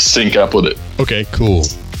to sync up with it. Okay, cool.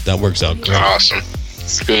 That works out great. Awesome.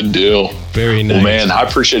 Good deal. Very nice. Well, man, I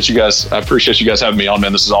appreciate you guys. Having me on,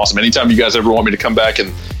 man. This is awesome. Anytime you guys ever want me to come back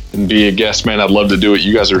and be a guest, man, I'd love to do it.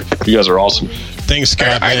 You guys are awesome. Thanks,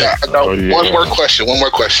 Scott. I got one more question.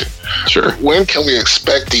 Sure. When can we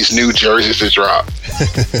expect these new jerseys to drop?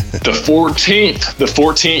 The 14th.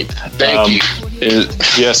 Thank you.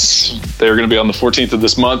 Yes, they're going to be on the 14th of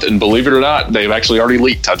this month, and believe it or not, they've actually already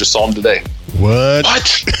leaked. I just saw them today. What?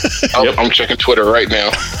 Yep. I'm checking Twitter right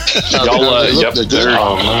now. Y'all, yep. They're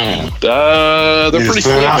pretty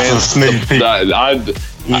cool, man.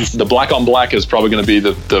 The black on black is probably going to be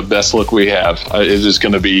the best look we have. It is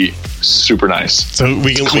going to be super nice. So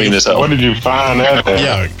we can clean as hell. What did you find that?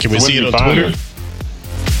 Yeah, can we see it on Twitter?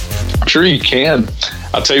 I'm sure you can.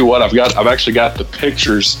 I'll tell you what, I've actually got the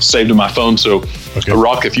pictures saved in my phone. So,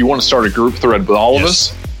 Rock, if you want to start a group thread with all of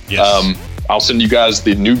us, I'll send you guys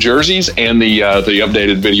the new jerseys and the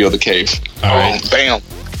updated video of the cave. All right, bam.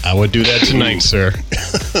 I would do that tonight, sir.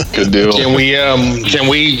 Good deal. Can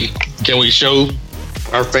we show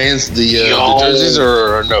our fans the jerseys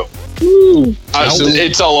or no?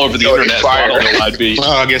 It's all over the internet. So I don't know I'd be.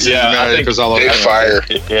 I guess it's all over fire.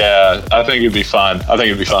 Yeah, I think it'd be fun. All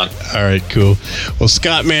right, cool. Well,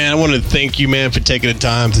 Scott, man, I want to thank you, man, for taking the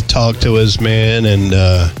time to talk to us, man, and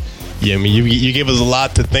you gave us a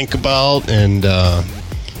lot to think about, and we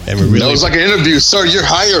really. That was like an interview, sir. You're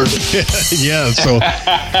hired. Yeah. So.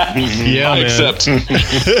 Yeah, man. Accept.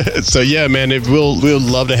 So yeah, man. We'll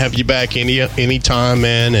love to have you back anytime,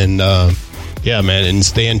 man, and. Yeah, man, and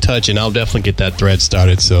stay in touch, and I'll definitely get that thread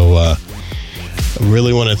started. So I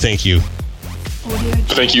really want to thank you.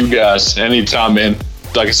 Thank you, guys. Anytime, man.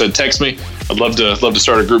 Like I said, text me. I'd love to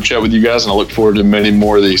start a group chat with you guys, and I look forward to many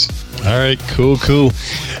more of these. All right, cool. All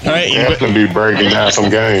right, you have to be breaking down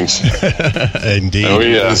some games. Indeed. Oh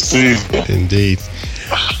yeah, indeed.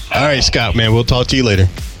 All right, Scott, man, we'll talk to you later.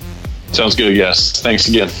 Sounds good, guys. Thanks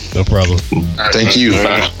again. No problem. Thank you.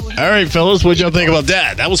 All right, fellas, what y'all think about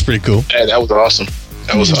that? That was pretty cool. Yeah, that was awesome.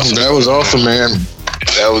 That was awesome, man.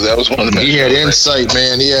 That was one of the best. He had insight,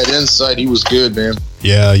 man. He was good, man.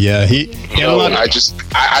 Yeah. He had a lot. I just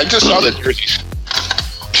saw the jerseys.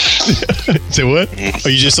 Say what? Oh,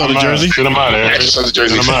 you just saw the jersey? Get them out, Eric. I just saw the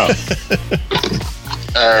jersey. Get them out.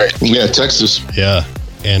 All right. Yeah, Texas. Yeah,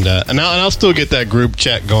 and I'll still get that group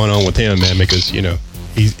chat going on with him, man, because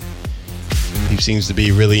he seems to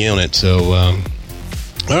be really on it. So, all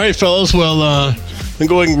right, fellas. Well, I'm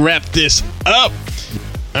going to wrap this up.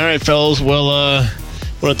 All right, fellas. Well, I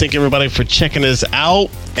want to thank everybody for checking us out.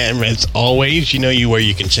 And as always, where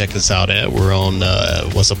you can check us out at. We're on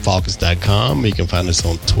whatsupfalcons.com. You can find us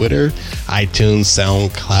on Twitter, iTunes,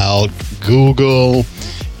 SoundCloud, Google,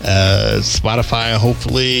 Spotify,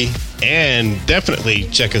 hopefully. And definitely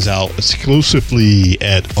check us out exclusively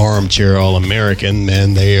at Armchair All-American.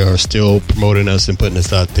 Man, they are still promoting us and putting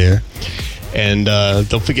us out there. And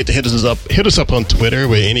don't forget to hit us up on Twitter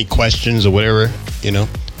with any questions or whatever,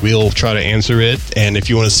 We'll try to answer it. And if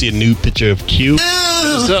you want to see a new picture of Q, hit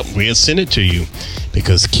us up. We'll send it to you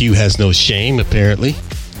because Q has no shame, apparently.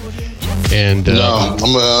 And no, I'm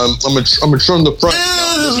gonna trim the front.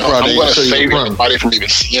 I'm gonna save everybody from even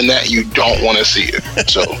seeing that. You don't want to see it.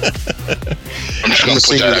 So I'm gonna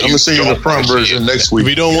send you the front version next week.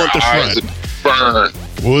 We don't want the front. Burn.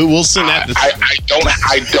 We'll send that.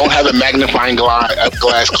 I don't have a magnifying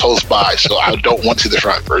glass close by, so I don't want to see the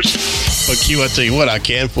front version. But Q, I tell you what, I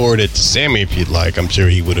can forward it to Sammy if you'd like. I'm sure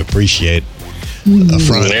he would appreciate a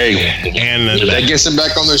front. And that gets him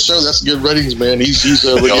back on the show. That's good ratings, man. He's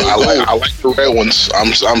I like the red ones.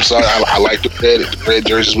 I'm sorry. I like the red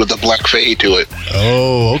jerseys with the black fade to it.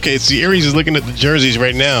 Oh, okay. See, Aries is looking at the jerseys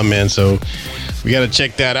right now, man. So we got to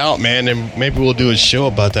check that out, man. And maybe we'll do a show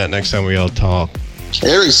about that next time we all talk.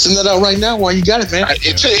 Eric, send that out right now while you got it, man.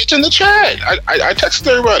 It's in the chat. I texted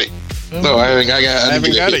everybody. No, I haven't got it yet.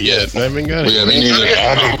 I haven't got it. Yeah, me neither.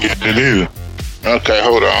 I didn't get it either. Okay,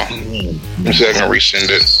 hold on. Let me see if I can resend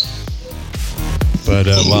it. But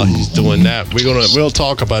while he's doing that, we'll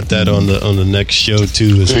talk about that on the next show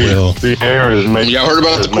too as well. The air is making. Y'all heard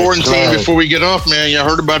about the quarantine before we get off, man? Y'all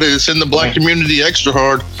heard about it? It's in the black community extra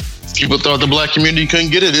hard. People thought the black community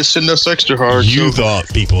couldn't get it. It's in us extra hard. You thought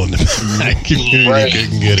people in the black community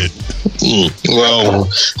couldn't get it. Well,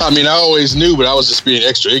 I mean, I always knew, but I was just being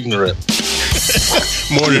extra ignorant.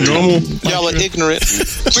 More than normal? Y'all are ignorant.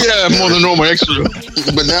 Yeah, more than normal, extra.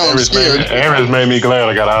 But now I'm scared. Aaron's made me glad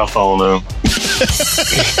I got an iPhone now.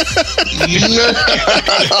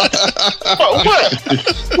 What?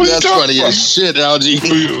 That's funny as shit, Algie.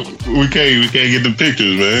 We can't get the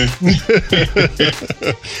pictures, man.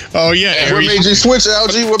 Oh yeah. Hey, what made you switch,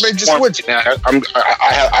 Algie? What made you switch? I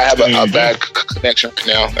have a bad connection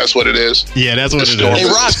now. That's what it is. Yeah, that's what it is. Hey,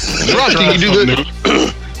 Rock, can you do the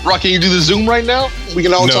Rock? Can you do the Zoom right now? We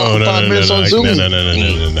can all talk for 5 minutes on Zoom. No,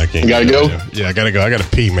 I can't. You gotta go. Yeah, I gotta go. I gotta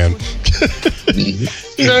pee, man. You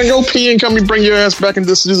gotta go pee and come and bring your ass back and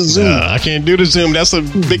just do the Zoom. I can't do the Zoom. That's a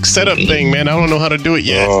big setup thing, man. I don't know how to do it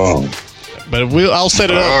yet. But I'll set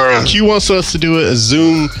it up. Q wants us to do a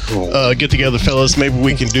Zoom get together, fellas. Maybe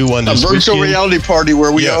we can do one. A virtual reality party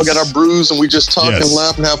where we all get our brews and we just talk and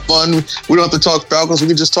laugh and have fun. We don't have to talk Falcons. We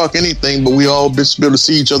can just talk anything, but we all be able to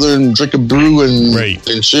see each other and drink a brew and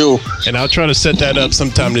chill. And I'll try to set that up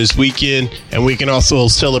sometime this weekend, and we can also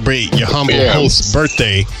celebrate your humble host's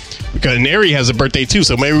birthday. Because Ari has a birthday too,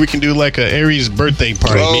 so maybe we can do like a Aries birthday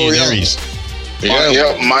party. Me and Aries.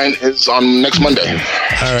 Yeah, mine is on next Monday.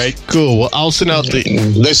 All right, cool. Well, I'll send out the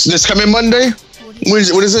this coming Monday.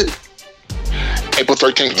 What is it? April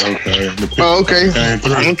 13th. Okay. Oh, okay.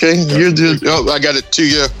 Okay. You're the. Oh, I got it too.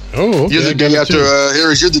 Yeah. Oh, okay. You're the day after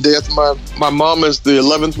Aries. You're the day after my mom is the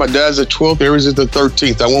 11th. My dad's the 12th. Aries is the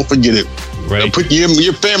 13th. I won't forget it. Right. I'll put you in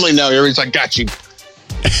your family now, Aries. I got you.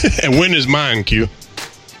 And when is mine, Q?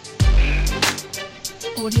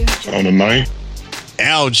 On the 9th.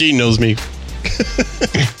 Al G knows me.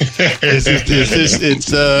 It's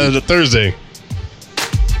the Thursday.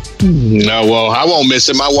 No, well, I won't miss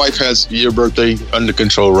it. My wife has your birthday under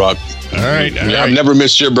control, Rock. All right. I've never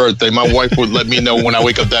missed your birthday. My wife would let me know when I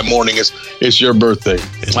wake up that morning. It's your birthday. I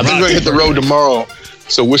think we're going to hit the road tomorrow.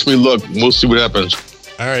 So wish me luck. We'll see what happens.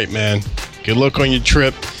 All right, man. Good luck on your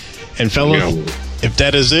trip. And fellas, if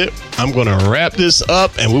that is it, I'm going to wrap this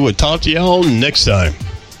up and we will talk to y'all next time.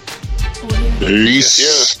 Peace.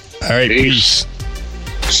 Yeah. All right, peace.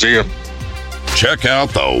 See ya. Check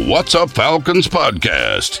out the What's Up Falcons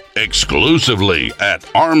podcast exclusively at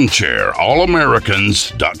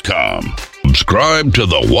armchairallamericans.com. Subscribe to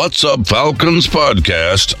the What's Up Falcons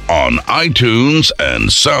podcast on iTunes and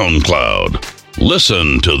SoundCloud.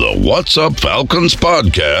 Listen to the What's Up Falcons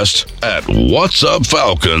podcast at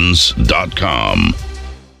whatsupfalcons.com.